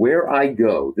no matter where I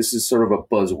go, this is sort of a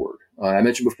buzzword. I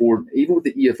mentioned before, even with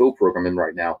the EFO program I'm in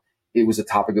right now, it was a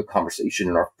topic of conversation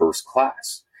in our first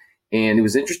class. And it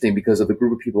was interesting because of the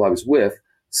group of people I was with,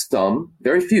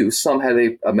 very few had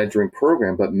a mentoring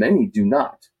program, but many do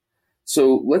not.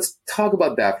 So let's talk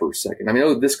about that for a second. I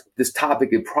mean, this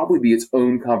topic could probably be its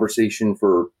own conversation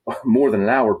for more than an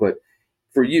hour, but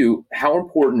for you, how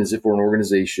important is it for an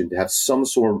organization to have some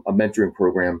sort of a mentoring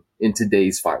program in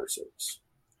today's fire service?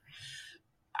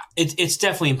 It's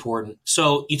definitely important.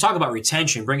 So you talk about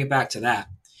retention, bring it back to that.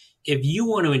 If you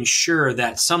want to ensure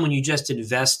that someone you just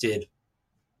invested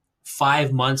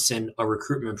 5 months in a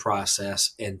recruitment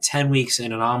process and 10 weeks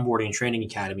in an onboarding and training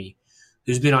academy,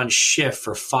 who's been on shift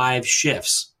for 5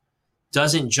 shifts,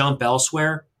 doesn't jump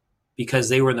elsewhere because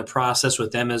they were in the process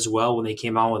with them as well when they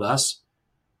came on with us,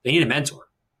 they need a mentor.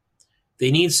 They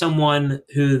need someone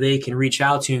who they can reach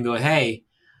out to and go, hey,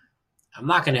 I'm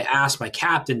not going to ask my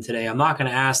captain today. I'm not going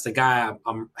to ask the guy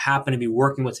I'm happen to be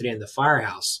working with today in the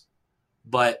firehouse.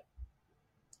 But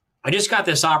I just got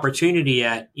this opportunity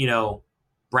at,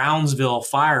 Brownsville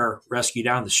Fire Rescue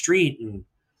down the street. And,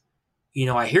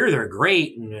 I hear they're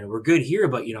great and we're good here,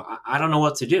 but, I don't know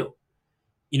what to do.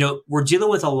 We're dealing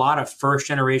with a lot of first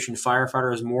generation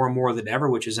firefighters more and more than ever,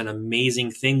 which is an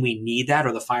amazing thing. We need that,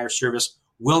 or the fire service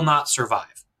will not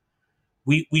survive.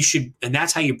 We should, and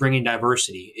that's how you bring in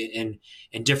diversity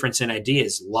and difference in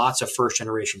ideas. Lots of first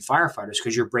generation firefighters,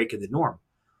 because you're breaking the norm.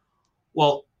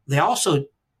 Well, they also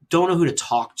don't know who to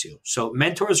talk to. So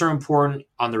mentors are important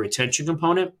on the retention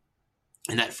component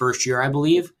in that first year, I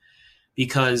believe,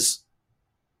 because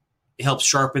it helps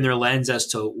sharpen their lens as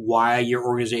to why your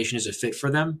organization is a fit for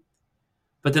them.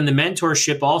 But then the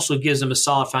mentorship also gives them a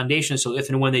solid foundation. So if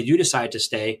and when they do decide to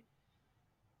stay,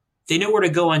 they know where to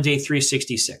go on day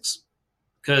 366.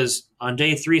 Because on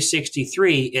day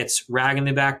 363, it's rag in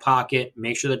the back pocket,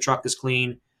 make sure the truck is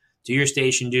clean, do your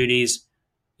station duties.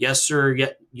 Yes, sir.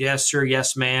 Yes, sir.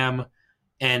 Yes, ma'am.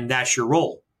 And that's your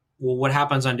role. Well, what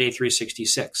happens on day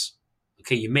 366?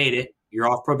 Okay, you made it. You're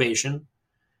off probation.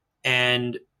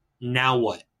 And now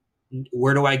what?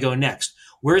 Where do I go next?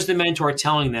 Where's the mentor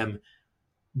telling them,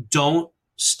 don't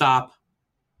stop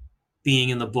being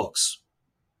in the books?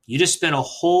 You just spent a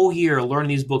whole year learning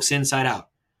these books inside out.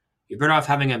 You're better off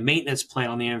having a maintenance plan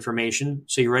on the information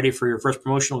so you're ready for your first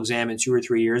promotional exam in 2 or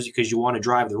 3 years because you want to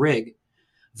drive the rig,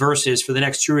 versus for the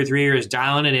next 2 or 3 years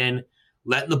dialing it in,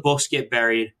 letting the books get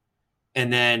buried,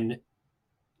 and then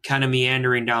kind of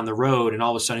meandering down the road and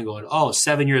all of a sudden going, oh,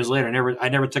 7 years later, I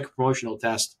never took a promotional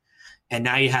test. And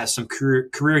now you have some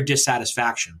career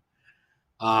dissatisfaction.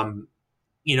 One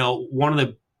of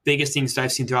the biggest things that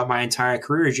I've seen throughout my entire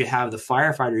career is you have the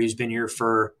firefighter who's been here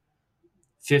for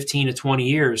 15 to 20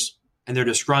 years and they're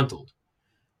disgruntled.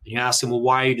 And you ask them, well,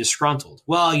 why are you disgruntled?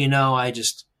 Well,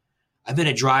 I've been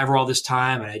a driver all this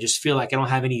time and I just feel like I don't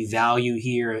have any value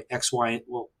here, X, Y.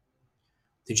 Well,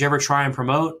 did you ever try and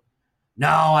promote? No,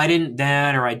 I didn't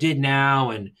then, or I did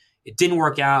now, and it didn't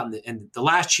work out. And the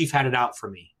last chief had it out for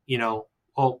me.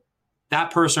 Well,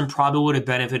 that person probably would have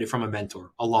benefited from a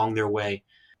mentor along their way.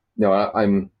 No,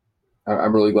 I'm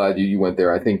really glad you went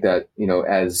there. I think that,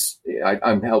 as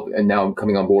I'm helping, and now I'm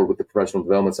coming on board with the professional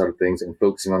development side of things and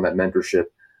focusing on that mentorship.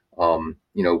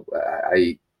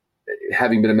 I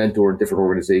having been a mentor in different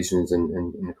organizations and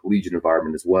in the collegiate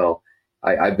environment as well.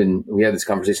 We had this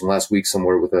conversation last week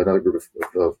somewhere with another group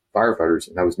of firefighters,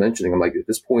 and I was mentioning, I'm like, at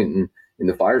this point in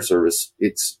the fire service,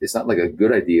 it's not like a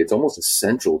good idea. It's almost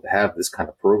essential to have this kind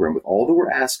of program with all that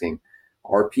we're asking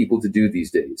our people to do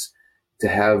these days, to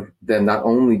have them not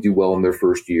only do well in their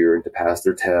first year and to pass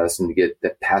their tests and to get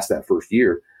that past that first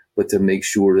year, but to make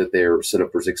sure that they're set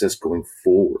up for success going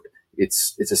forward.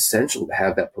 It's essential to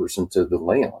have that person to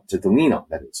lean on,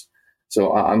 that is.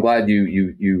 So I'm glad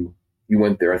you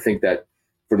went there. I think that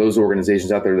for those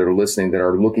organizations out there that are listening, that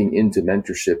are looking into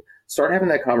mentorship, start having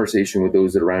that conversation with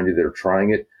those that are around you that are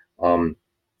trying it.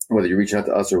 Whether you're reaching out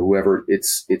to us or whoever,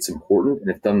 it's important, and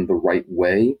if done the right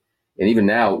way. And even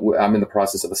now, I'm in the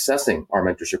process of assessing our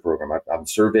mentorship program. I'm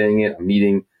surveying it. I'm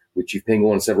meeting with Chief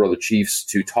Pingol and several other chiefs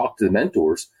to talk to the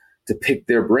mentors, to pick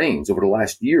their brains over the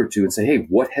last year or two and say, hey,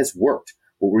 what has worked?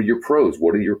 What were your pros?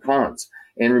 What are your cons?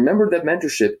 And remember that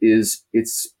mentorship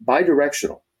it's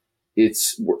bidirectional.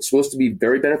 It's supposed to be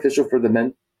very beneficial for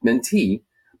the mentee,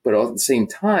 but at the same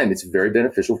time, it's very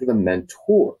beneficial for the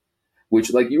mentor,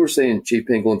 which, like you were saying, Chief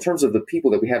Pingol, in terms of the people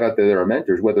that we have out there that are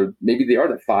mentors, whether maybe they are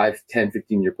that 5, 10,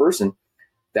 15-year person,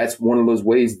 that's one of those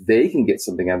ways they can get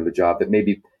something out of the job that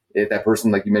maybe if that person,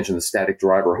 like you mentioned, the static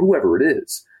driver or whoever it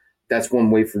is, that's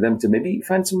one way for them to maybe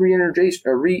find some re-energization.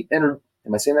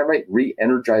 Am I saying that right?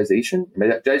 Re-energization?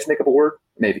 Did I just make up a word?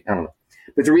 Maybe. I don't know.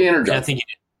 But to re-energize. Yeah, I think you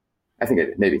did. I think I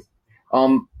did, maybe.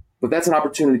 But that's an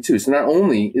opportunity too. So not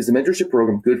only is the mentorship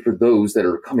program good for those that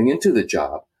are coming into the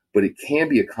job, but it can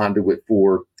be a conduit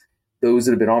for those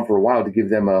that have been on for a while to give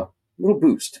them a little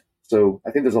boost. So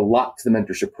I think there's a lot to the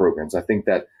mentorship programs. I think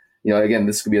that, again,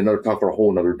 this could be another talk for a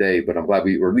whole another day, but I'm glad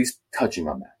we were at least touching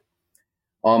on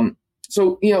that.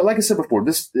 So, like I said before,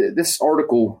 this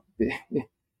article,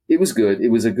 it was good. It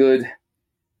was a good,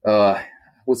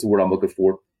 what's the word I'm looking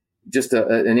for? Just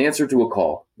an answer to a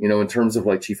call, in terms of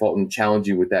like Chief Halton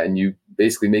challenging you with that and you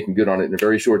basically making good on it in a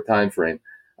very short time frame.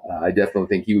 I definitely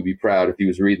think he would be proud if he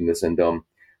was reading this, and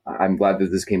I'm glad that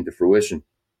this came to fruition.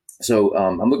 So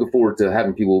I'm looking forward to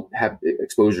having people have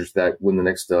exposures to that when the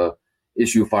next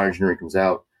issue of Fire Engineering comes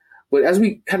out. But as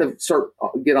we kind of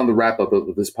get on the wrap up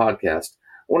of this podcast,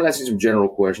 I want to ask you some general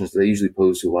questions that I usually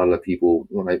pose to a lot of the people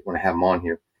when I have them on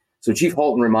here. So Chief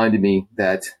Halton reminded me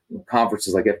that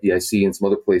conferences like FDIC and some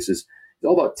other places, it's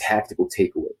all about tactical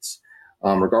takeaways,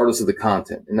 regardless of the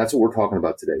content. And that's what we're talking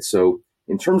about today. So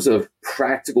in terms of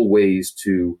practical ways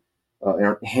to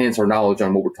enhance our knowledge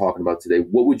on what we're talking about today,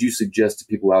 what would you suggest to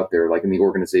people out there, like in the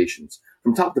organizations,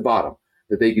 from top to bottom,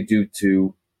 that they could do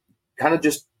to kind of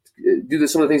just do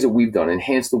some of the things that we've done,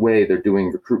 enhance the way they're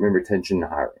doing recruitment, retention,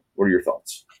 and hiring? What are your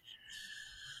thoughts?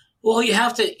 Well, you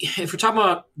have to, if we're talking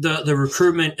about the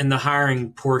recruitment and the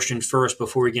hiring portion first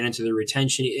before we get into the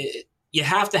retention, you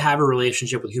have to have a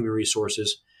relationship with human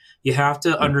resources. You have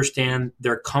to understand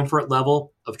their comfort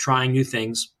level of trying new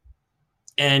things.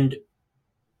 And,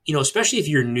 especially if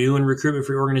you're new in recruitment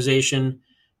for your organization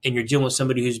and you're dealing with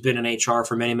somebody who's been in HR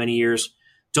for many, many years,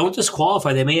 don't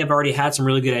disqualify. They may have already had some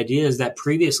really good ideas that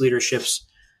previous leaderships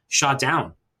shot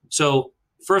down. So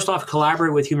first off,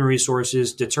 collaborate with human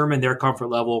resources, determine their comfort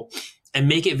level, and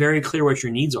make it very clear what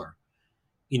your needs are.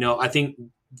 I think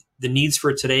the needs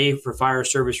for today for fire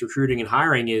service recruiting and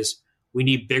hiring is we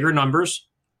need bigger numbers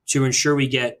to ensure we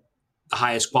get the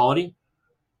highest quality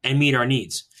and meet our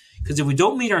needs. Because if we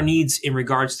don't meet our needs in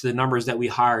regards to the numbers that we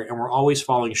hire and we're always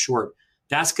falling short,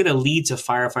 that's going to lead to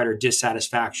firefighter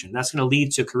dissatisfaction. That's going to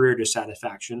lead to career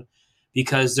dissatisfaction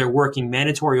because they're working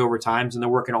mandatory overtimes and they're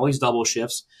working all these double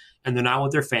shifts and they're not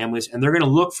with their families. And they're going to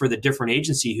look for the different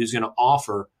agency who's going to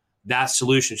offer that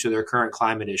solution to their current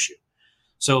climate issue.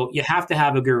 So you have to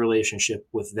have a good relationship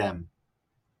with them.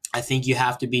 I think you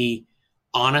have to be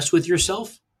honest with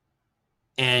yourself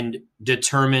and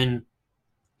determine,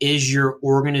 is your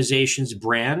organization's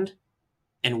brand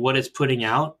and what it's putting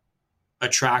out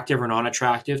attractive or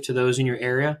non-attractive to those in your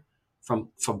area from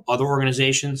other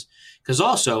organizations? Because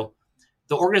also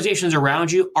the organizations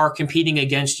around you are competing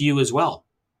against you as well.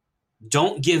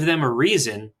 Don't give them a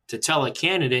reason to tell a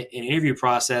candidate in an interview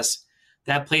process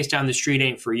that place down the street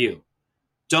ain't for you.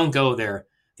 Don't go there.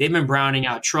 They've been browning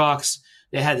out trucks.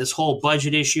 They had this whole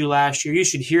budget issue last year. You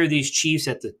should hear these chiefs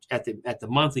at the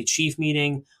monthly chief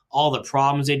meeting, all the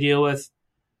problems they deal with.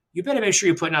 You better make sure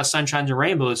you're putting out sunshines and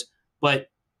rainbows, but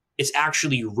it's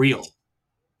actually real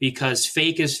because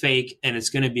fake is fake and it's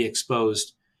going to be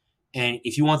exposed. And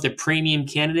if you want the premium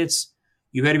candidates,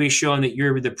 you better be showing that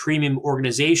you're the premium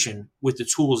organization with the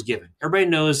tools given. Everybody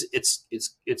knows it's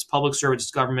public service,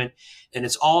 it's government, and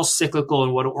it's all cyclical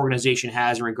in what an organization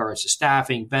has in regards to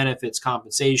staffing, benefits,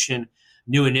 compensation,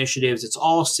 new initiatives. It's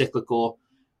all cyclical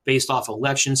based off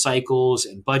election cycles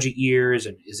and budget years.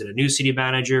 And is it a new city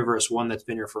manager versus one that's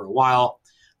been here for a while?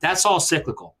 That's all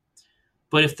cyclical.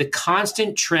 But if the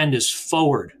constant trend is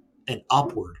forward and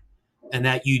upward and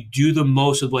that you do the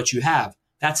most with what you have,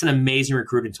 that's an amazing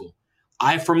recruiting tool.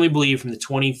 I firmly believe from the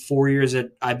 24 years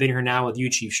that I've been here now with you,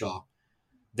 Chief Shaw,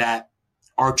 that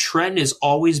our trend has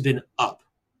always been up.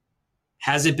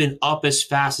 Has it been up as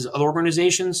fast as other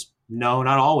organizations? No,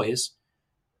 not always.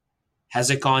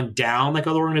 Has it gone down like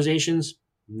other organizations?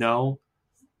 No.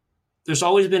 There's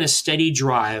always been a steady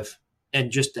drive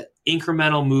and just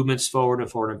incremental movements forward and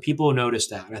forward, and people notice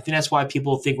that. And I think that's why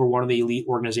people think we're one of the elite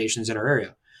organizations in our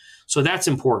area. So that's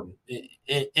important.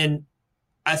 And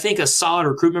I think a solid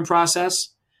recruitment process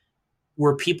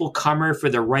where people come here for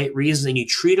the right reasons and you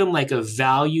treat them like a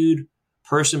valued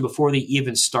person before they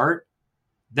even start,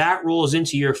 that rolls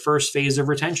into your first phase of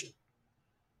retention.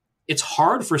 It's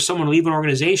hard for someone to leave an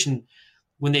organization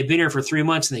when they've been here for 3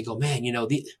 months and they go, man,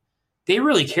 they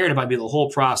really cared about me the whole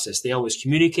process. They always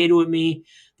communicated with me.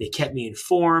 They kept me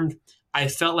informed. I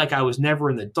felt like I was never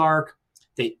in the dark.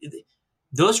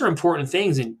 Those are important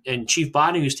things. And Chief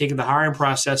Bodney, who's taken the hiring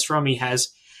process from me,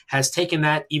 has taken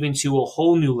that even to a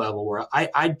whole new level where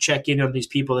I check in on these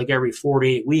people like every 4 to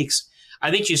 8 weeks. I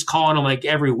think she's calling them like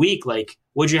every week, like,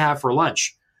 what'd you have for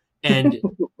lunch? And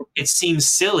it seems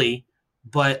silly,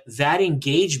 but that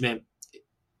engagement,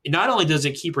 not only does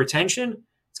it keep retention,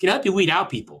 it's going to help you weed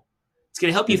out people. It's going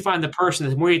to help you find the person.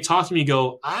 The more you talk to them, you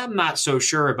go, I'm not so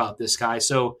sure about this guy.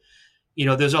 So,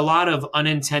 there's a lot of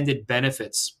unintended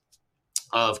benefits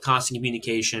of constant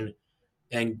communication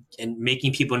and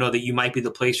making people know that you might be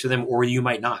the place for them or you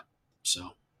might not. So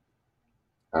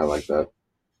I like that.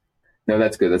 No,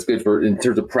 that's good. That's good for in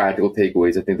terms of practical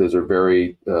takeaways. I think those are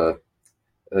very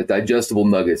digestible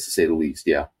nuggets, to say the least.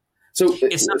 Yeah. So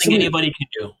it's something anybody can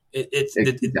do.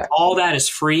 Exactly. All that is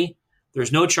free.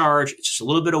 There's no charge. It's just a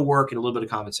little bit of work and a little bit of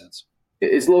common sense.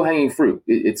 It's low hanging fruit.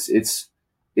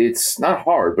 It's not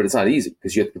hard, but it's not easy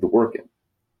because you have to put the work in.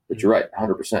 But you're right,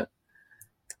 100%.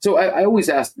 So I always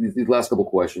ask the last couple of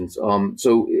questions.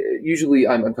 So usually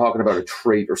I'm talking about a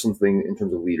trait or something in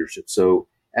terms of leadership. So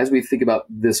as we think about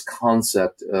this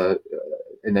concept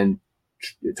and then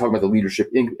talk about the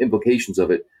leadership implications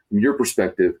of it from your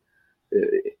perspective,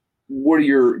 what are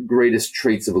your greatest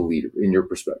traits of a leader in your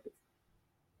perspective?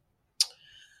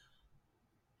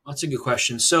 That's a good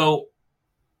question. So,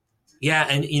 yeah,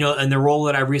 and and the role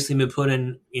that I've recently been put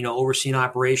in, overseeing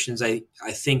operations, I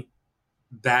think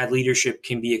bad leadership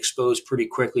can be exposed pretty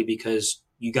quickly because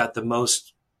you got the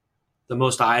most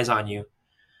eyes on you.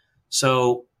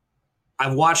 So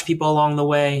I've watched people along the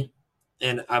way,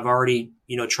 and I've already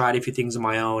tried a few things on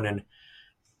my own, and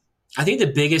I think the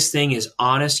biggest thing is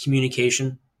honest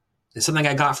communication. It's something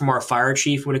I got from our fire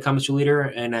chief when it comes to leader.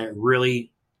 And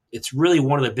it's really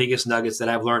one of the biggest nuggets that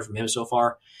I've learned from him so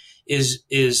far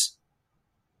is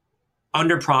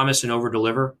under promise and over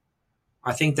deliver.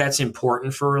 I think that's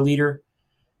important for a leader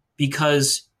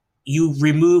because you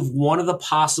remove one of the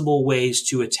possible ways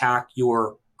to attack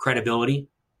your credibility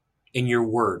in your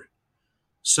word.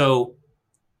 So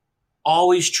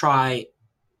always try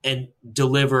and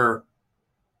deliver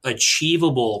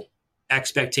achievable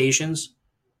expectations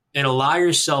and allow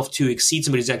yourself to exceed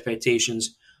somebody's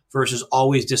expectations versus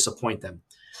always disappoint them.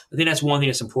 I think that's one thing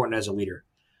that's important as a leader.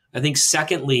 I think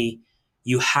secondly,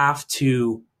 you have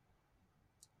to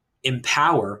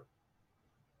empower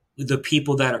the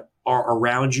people that are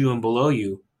around you and below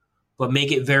you, but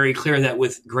make it very clear that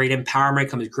with great empowerment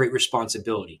comes great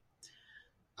responsibility.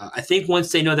 I think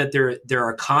once they know that there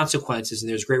are consequences and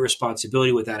there's great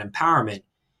responsibility with that empowerment,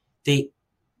 they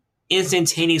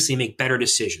instantaneously make better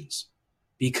decisions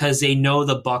because they know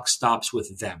the buck stops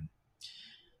with them.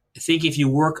 I think if you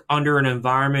work under an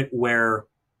environment where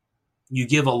you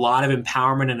give a lot of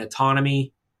empowerment and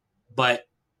autonomy, but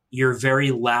you're very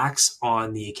lax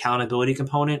on the accountability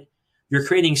component, you're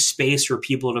creating space for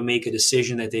people to make a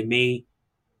decision that they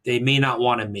may not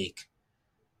want to make.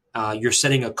 You're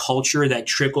setting a culture that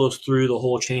trickles through the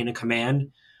whole chain of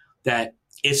command, that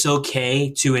it's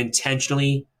okay to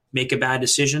intentionally make a bad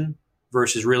decision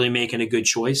versus really making a good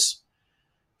choice.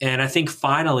 And I think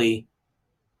finally,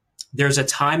 there's a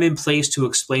time and place to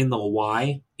explain the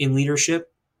why in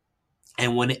leadership.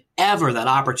 And whenever that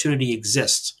opportunity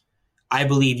exists, I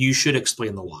believe you should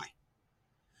explain the why.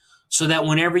 So that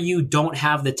whenever you don't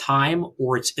have the time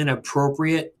or it's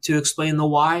inappropriate to explain the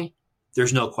why,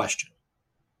 there's no question.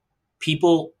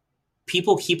 People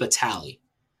keep a tally.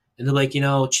 And they're like,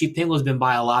 Chief Pingol's been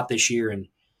by a lot this year. And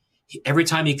every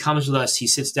time he comes with us, he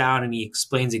sits down and he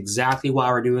explains exactly why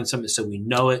we're doing something so we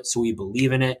know it, so we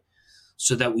believe in it,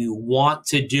 so that we want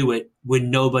to do it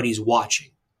when nobody's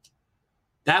watching.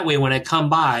 That way, when I come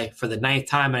by for the 9th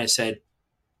time and I said,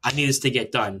 I need this to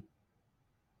get done,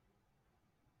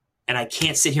 and I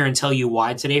can't sit here and tell you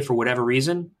why today for whatever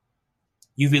reason,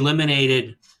 you've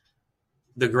eliminated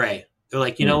the gray. They're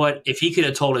like, you know what? If he could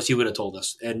have told us, he would have told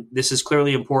us. And this is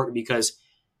clearly important because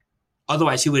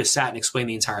otherwise he would have sat and explained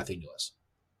the entire thing to us.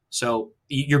 So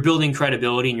you're building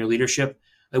credibility in your leadership.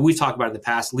 Like we've talked about in the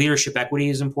past, leadership equity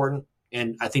is important.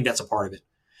 And I think that's a part of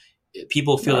it.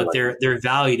 People feel that they're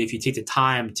valued if you take the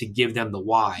time to give them the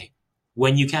why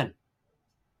when you can.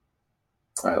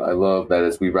 I love that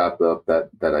as we wrap up that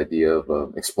idea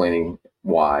of explaining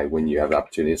why when you have the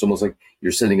opportunity. It's almost like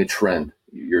you're setting a trend.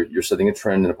 You're setting a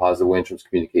trend in a positive way in terms of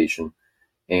communication.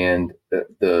 And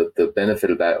the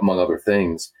benefit of that, among other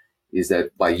things, is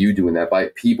that by you doing that, by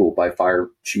fire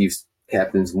chiefs,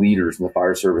 captains, leaders in the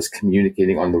fire service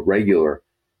communicating on the regular,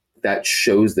 that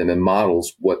shows them and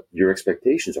models what your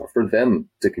expectations are for them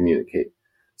to communicate.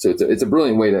 So it's a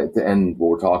brilliant way to end what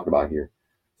we're talking about here.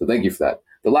 So thank you for that.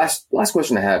 The last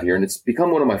question I have here, and it's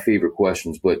become one of my favorite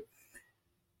questions, but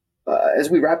as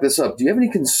we wrap this up, do you have any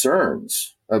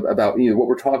concerns about what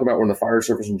we're talking about in the fire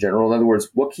service in general? In other words,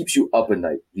 what keeps you up at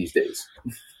night these days?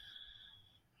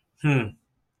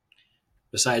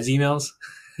 Besides emails?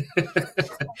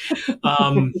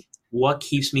 What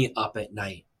keeps me up at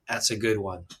night? That's a good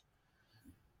one.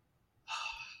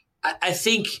 I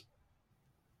think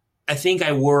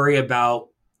I worry about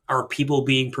our people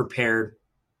being prepared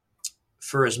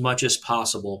for as much as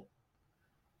possible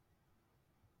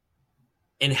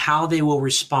and how they will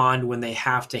respond when they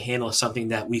have to handle something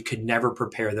that we could never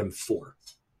prepare them for.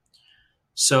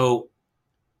 So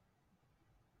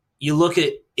you look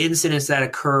at incidents that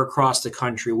occur across the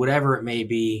country, whatever it may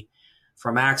be,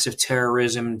 from acts of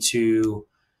terrorism to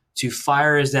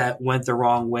fires that went the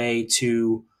wrong way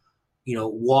to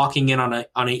walking in on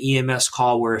an EMS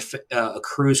call where a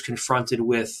crew is confronted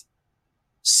with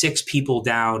 6 people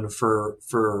down for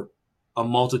a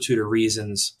multitude of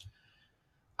reasons.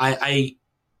 I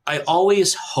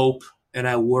always hope and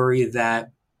I worry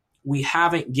that we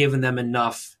haven't given them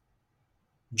enough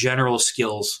general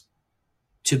skills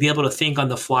to be able to think on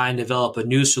the fly and develop a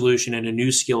new solution and a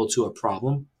new skill to a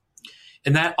problem.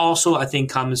 And that also, I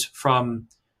think, comes from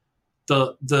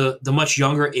the much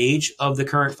younger age of the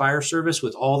current fire service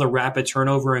with all the rapid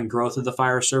turnover and growth of the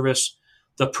fire service.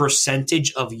 The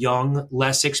percentage of young,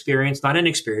 less experienced, not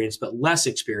inexperienced, but less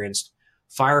experienced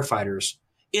firefighters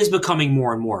is becoming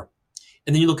more and more.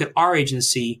 And then you look at our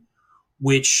agency,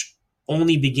 which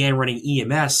only began running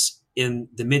EMS in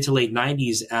the mid to late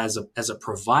 90s as a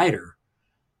provider.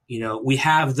 We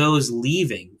have those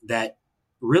leaving that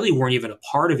really weren't even a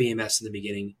part of EMS in the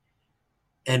beginning.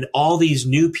 and all these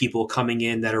new people coming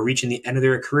in that are reaching the end of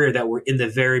their career that were in the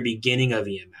very beginning of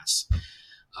EMS.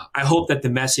 I hope that the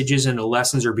messages and the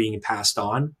lessons are being passed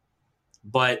on.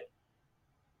 But,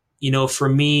 for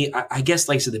me, I guess,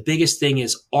 like I said, the biggest thing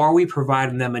is, are we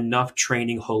providing them enough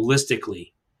training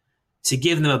holistically to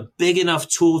give them a big enough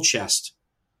tool chest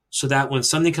so that when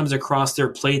something comes across their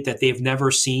plate that they've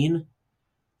never seen,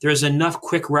 there's enough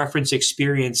quick reference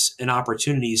experience and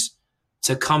opportunities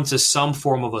to come to some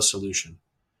form of a solution?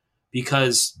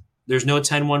 Because there's no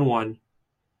 1011.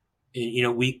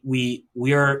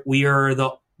 We are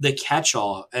the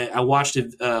catch-all. I watched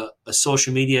a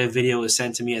social media video was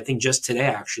sent to me, I think just today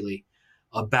actually,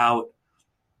 about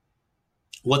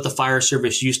what the fire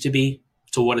service used to be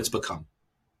to what it's become.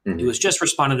 Mm-hmm. It was just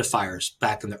responding to fires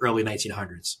back in the early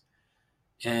 1900s.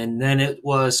 And then it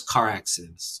was car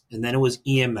accidents. And then it was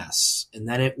EMS. And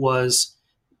then it was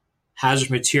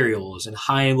hazardous materials and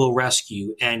high angle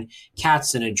rescue and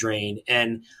cats in a drain.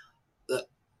 And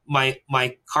my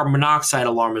carbon monoxide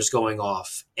alarm is going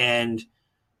off. And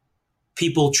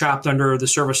people trapped under the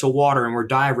surface of water and we're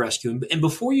dive rescuing. And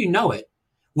before you know it,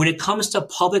 when it comes to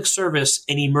public service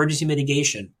and emergency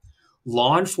mitigation,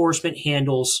 law enforcement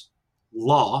handles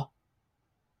law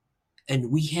and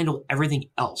we handle everything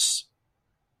else.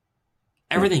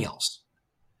 Everything else.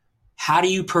 How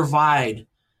do you provide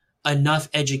enough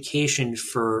education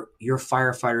for your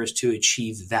firefighters to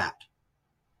achieve that?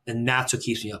 And that's what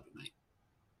keeps me up at night.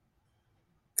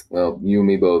 Well, you and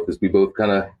me both, as we both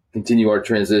kind of continue our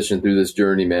transition through this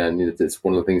journey, man. It's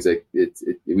one of the things that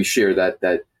we share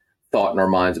that thought in our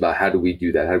minds about how do we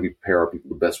do that? How do we prepare our people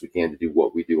the best we can to do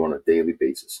what we do on a daily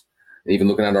basis? And even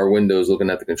looking at our windows, looking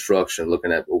at the construction,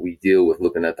 looking at what we deal with,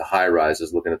 looking at the high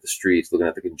rises, looking at the streets, looking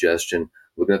at the congestion,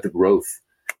 looking at the growth.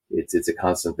 It's a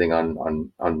constant thing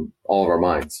on all of our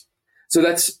minds. So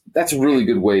that's a really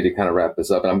good way to kind of wrap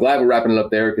this up. And I'm glad we're wrapping it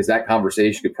up there, because that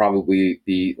conversation could probably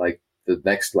be like the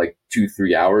next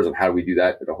 2-3 hours of how do we do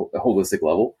that at a holistic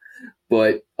level.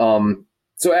 But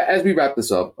so as we wrap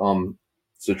this up,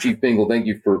 so Chief Pingol, thank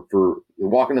you for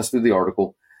walking us through the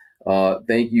article.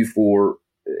 Thank you for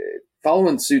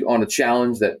following suit on a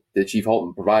challenge that Chief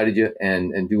Halton provided you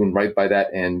and doing right by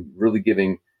that, and really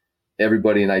giving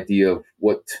everybody an idea of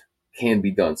what can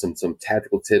be done, some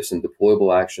tactical tips, some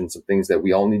deployable actions, some things that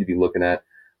we all need to be looking at.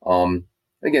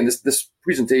 Again, this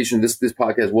presentation, this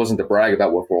podcast wasn't to brag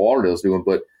about what Fort Lauderdale is doing,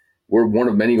 but we're one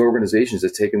of many organizations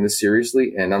that's taken this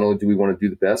seriously. And not only do we want to do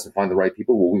the best and find the right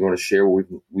people, but we want to share what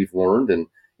we've learned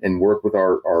and work with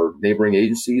our neighboring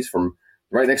agencies from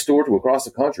right next door to across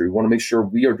the country. We want to make sure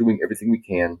we are doing everything we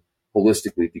can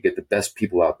holistically to get the best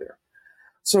people out there.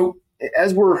 So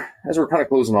as we're kind of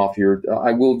closing off here,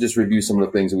 I will just review some of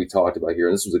the things that we talked about here.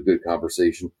 And this was a good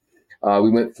conversation. We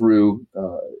went through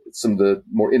some of the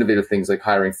more innovative things like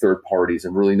hiring third parties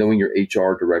and really knowing your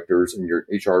HR directors and your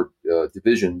HR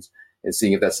divisions and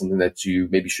seeing if that's something that you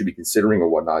maybe should be considering or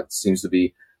whatnot. It seems to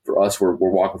be, for us, we're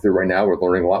walking through right now. We're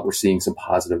learning a lot. We're seeing some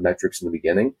positive metrics in the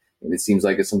beginning, and it seems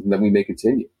like it's something that we may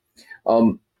continue.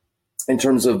 In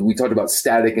terms of, we talked about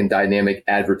static and dynamic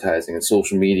advertising and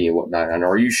social media and whatnot. And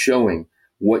are you showing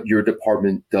what your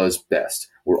department does best?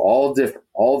 We're all different.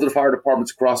 All of the fire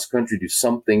departments across the country do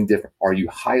something different. Are you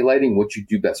highlighting what you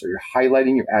do best? Are you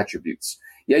highlighting your attributes?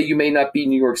 Yeah, you may not be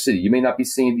New York City. You may not be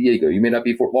San Diego. You may not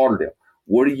be Fort Lauderdale.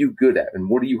 What are you good at? And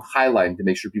what are you highlighting to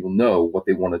make sure people know what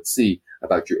they want to see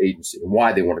about your agency and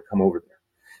why they want to come over there?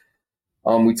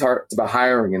 We talked about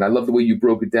hiring, and I love the way you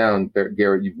broke it down,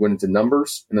 Garrett. You went into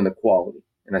numbers and then the quality.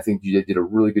 And I think you did a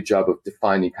really good job of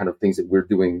defining kind of things that we're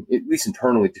doing, at least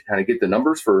internally, to kind of get the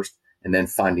numbers first and then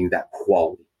finding that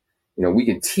quality. We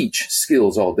can teach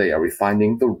skills all day. Are we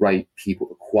finding the right people,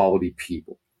 the quality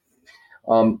people?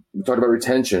 We talked about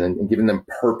retention and giving them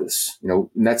purpose, and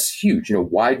that's huge.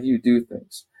 Why do you do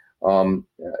things?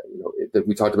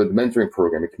 We talked about the mentoring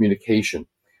program and communication.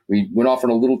 We went off on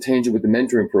a little tangent with the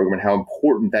mentoring program and how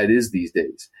important that is these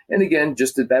days. And again,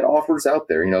 just that offer's out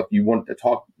there. If you want to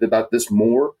talk about this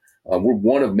more, we're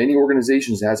one of many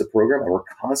organizations that has a program, and we're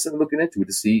constantly looking into it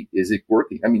to see, is it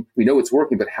working? I mean, we know it's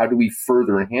working, but how do we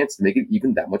further enhance to make it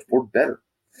even that much more better?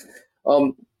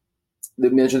 They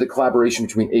mentioned the collaboration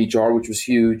between HR, which was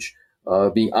huge.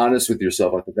 Being honest with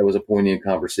yourself, I think that was a poignant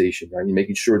conversation. Right?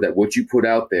 Making sure that what you put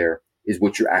out there is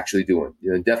what you're actually doing.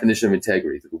 The definition of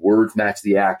integrity, that the words match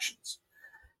the actions.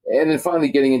 And then finally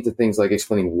getting into things like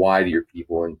explaining why to your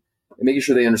people and making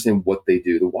sure they understand what they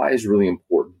do. The why is really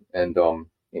important. And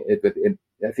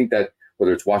I think that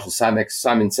whether it's watching Simon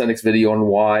Sinek's video on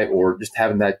why or just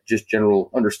having that just general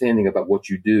understanding about what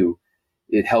you do,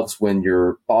 it helps when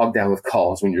you're bogged down with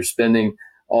calls, when you're spending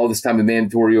all this time of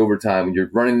mandatory overtime, and you're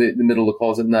running the middle of the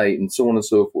calls at night, and so on and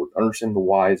so forth. Understanding the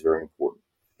why is very important.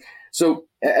 So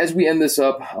as we end this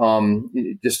up,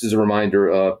 just as a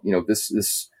reminder,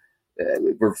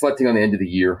 we're reflecting on the end of the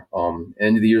year.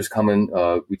 End of the year is coming.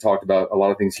 We talked about a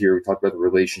lot of things here. We talked about the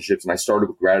relationships, and I started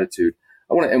with gratitude.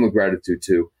 I want to end with gratitude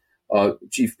too.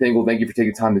 Chief Pingol, thank you for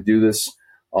taking time to do this.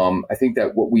 I think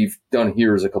that what we've done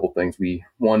here is a couple things. We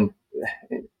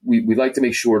like to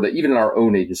make sure that even in our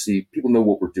own agency, people know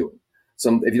what we're doing.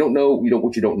 If you don't know,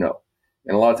 what you don't know.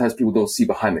 And a lot of times people don't see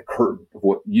behind the curtain of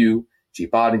what you, Chief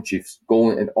Bodden, Chief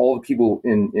Golan, and all the people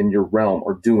in your realm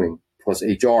are doing, plus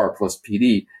HR, plus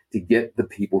PD, to get the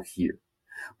people here.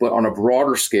 But on a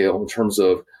broader scale, in terms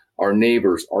of our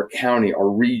neighbors, our county, our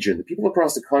region, the people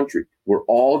across the country, we're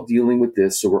all dealing with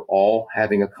this. So we're all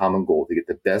having a common goal to get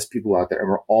the best people out there, and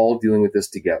we're all dealing with this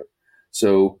together.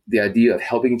 So the idea of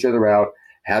helping each other out,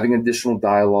 having additional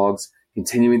dialogues,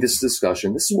 continuing this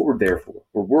discussion, this is what we're there for.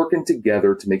 We're working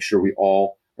together to make sure we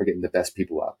all are getting the best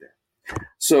people out there.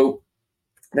 So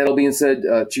that all being said,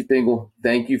 Chief Pingol,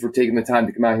 thank you for taking the time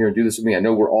to come out here and do this with me. I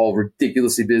know we're all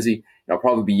ridiculously busy, and I'll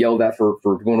probably be yelled at for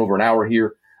going over an hour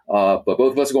here. But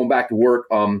both of us are going back to work.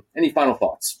 Any final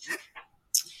thoughts?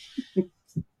 You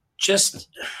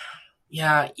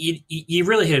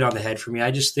really hit it on the head for me.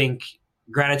 I just think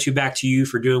gratitude back to you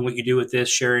for doing what you do with this,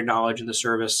 sharing knowledge in the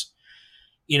service.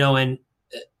 And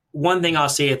one thing I'll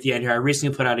say at the end here, I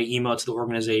recently put out an email to the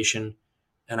organization,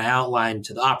 and I outlined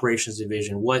to the operations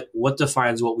division what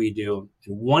defines what we do.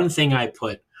 And one thing I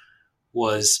put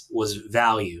was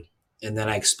value. And then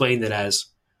I explained it as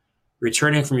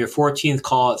returning from your 14th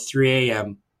call at 3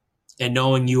 a.m. and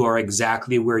knowing you are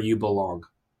exactly where you belong.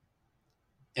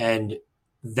 And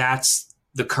that's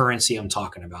the currency I'm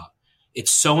talking about.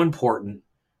 It's so important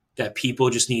that people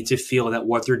just need to feel that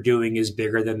what they're doing is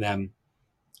bigger than them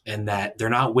and that they're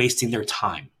not wasting their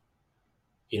time.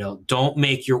 Don't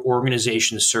make your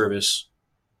organization's service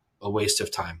a waste of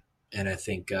time. And I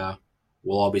think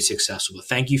we'll all be successful. But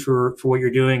thank you for what you're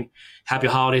doing. Happy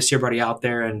holidays to everybody out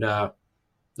there. And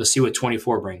let's see what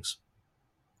 24 brings.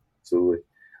 Absolutely.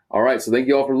 All right. So thank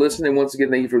you all for listening. Once again,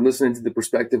 thank you for listening to the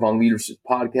Perspective on Leadership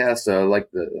podcast. Like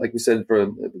we said, for a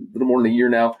little more than a year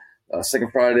now,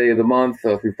 second Friday of the month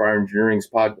through Fire Engineering's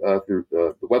through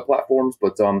the web platforms.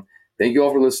 But thank you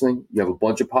all for listening. You have a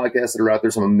bunch of podcasts that are out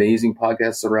there, some amazing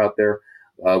podcasts that are out there.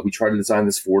 We try to design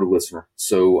this for the listener.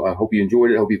 So I hope you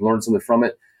enjoyed it. I hope you've learned something from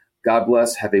it. God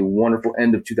bless. Have a wonderful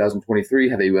end of 2023.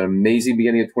 Have an amazing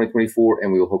beginning of 2024,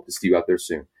 and we will hope to see you out there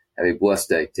soon. Have a blessed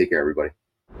day. Take care, everybody.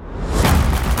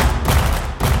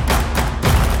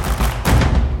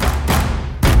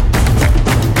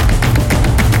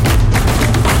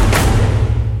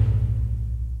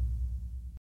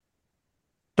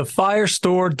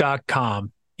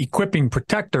 TheFireStore.com, equipping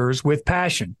protectors with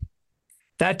passion.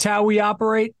 That's how we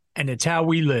operate, and it's how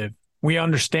we live. We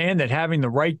understand that having the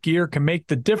right gear can make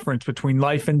the difference between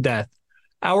life and death.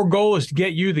 Our goal is to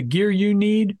get you the gear you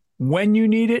need, when you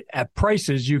need it, at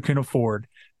prices you can afford.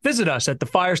 Visit us at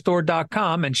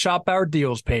TheFireStore.com and shop our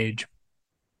deals page.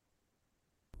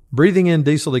 Breathing in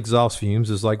diesel exhaust fumes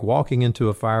is like walking into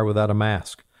a fire without a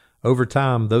mask. Over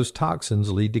time, those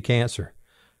toxins lead to cancer.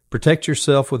 Protect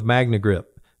yourself with MagneGrip,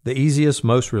 the easiest,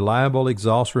 most reliable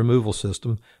exhaust removal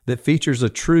system that features a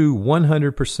true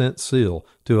 100% seal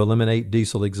to eliminate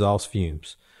diesel exhaust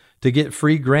fumes. To get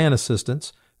free grant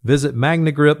assistance, visit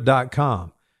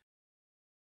MagneGrip.com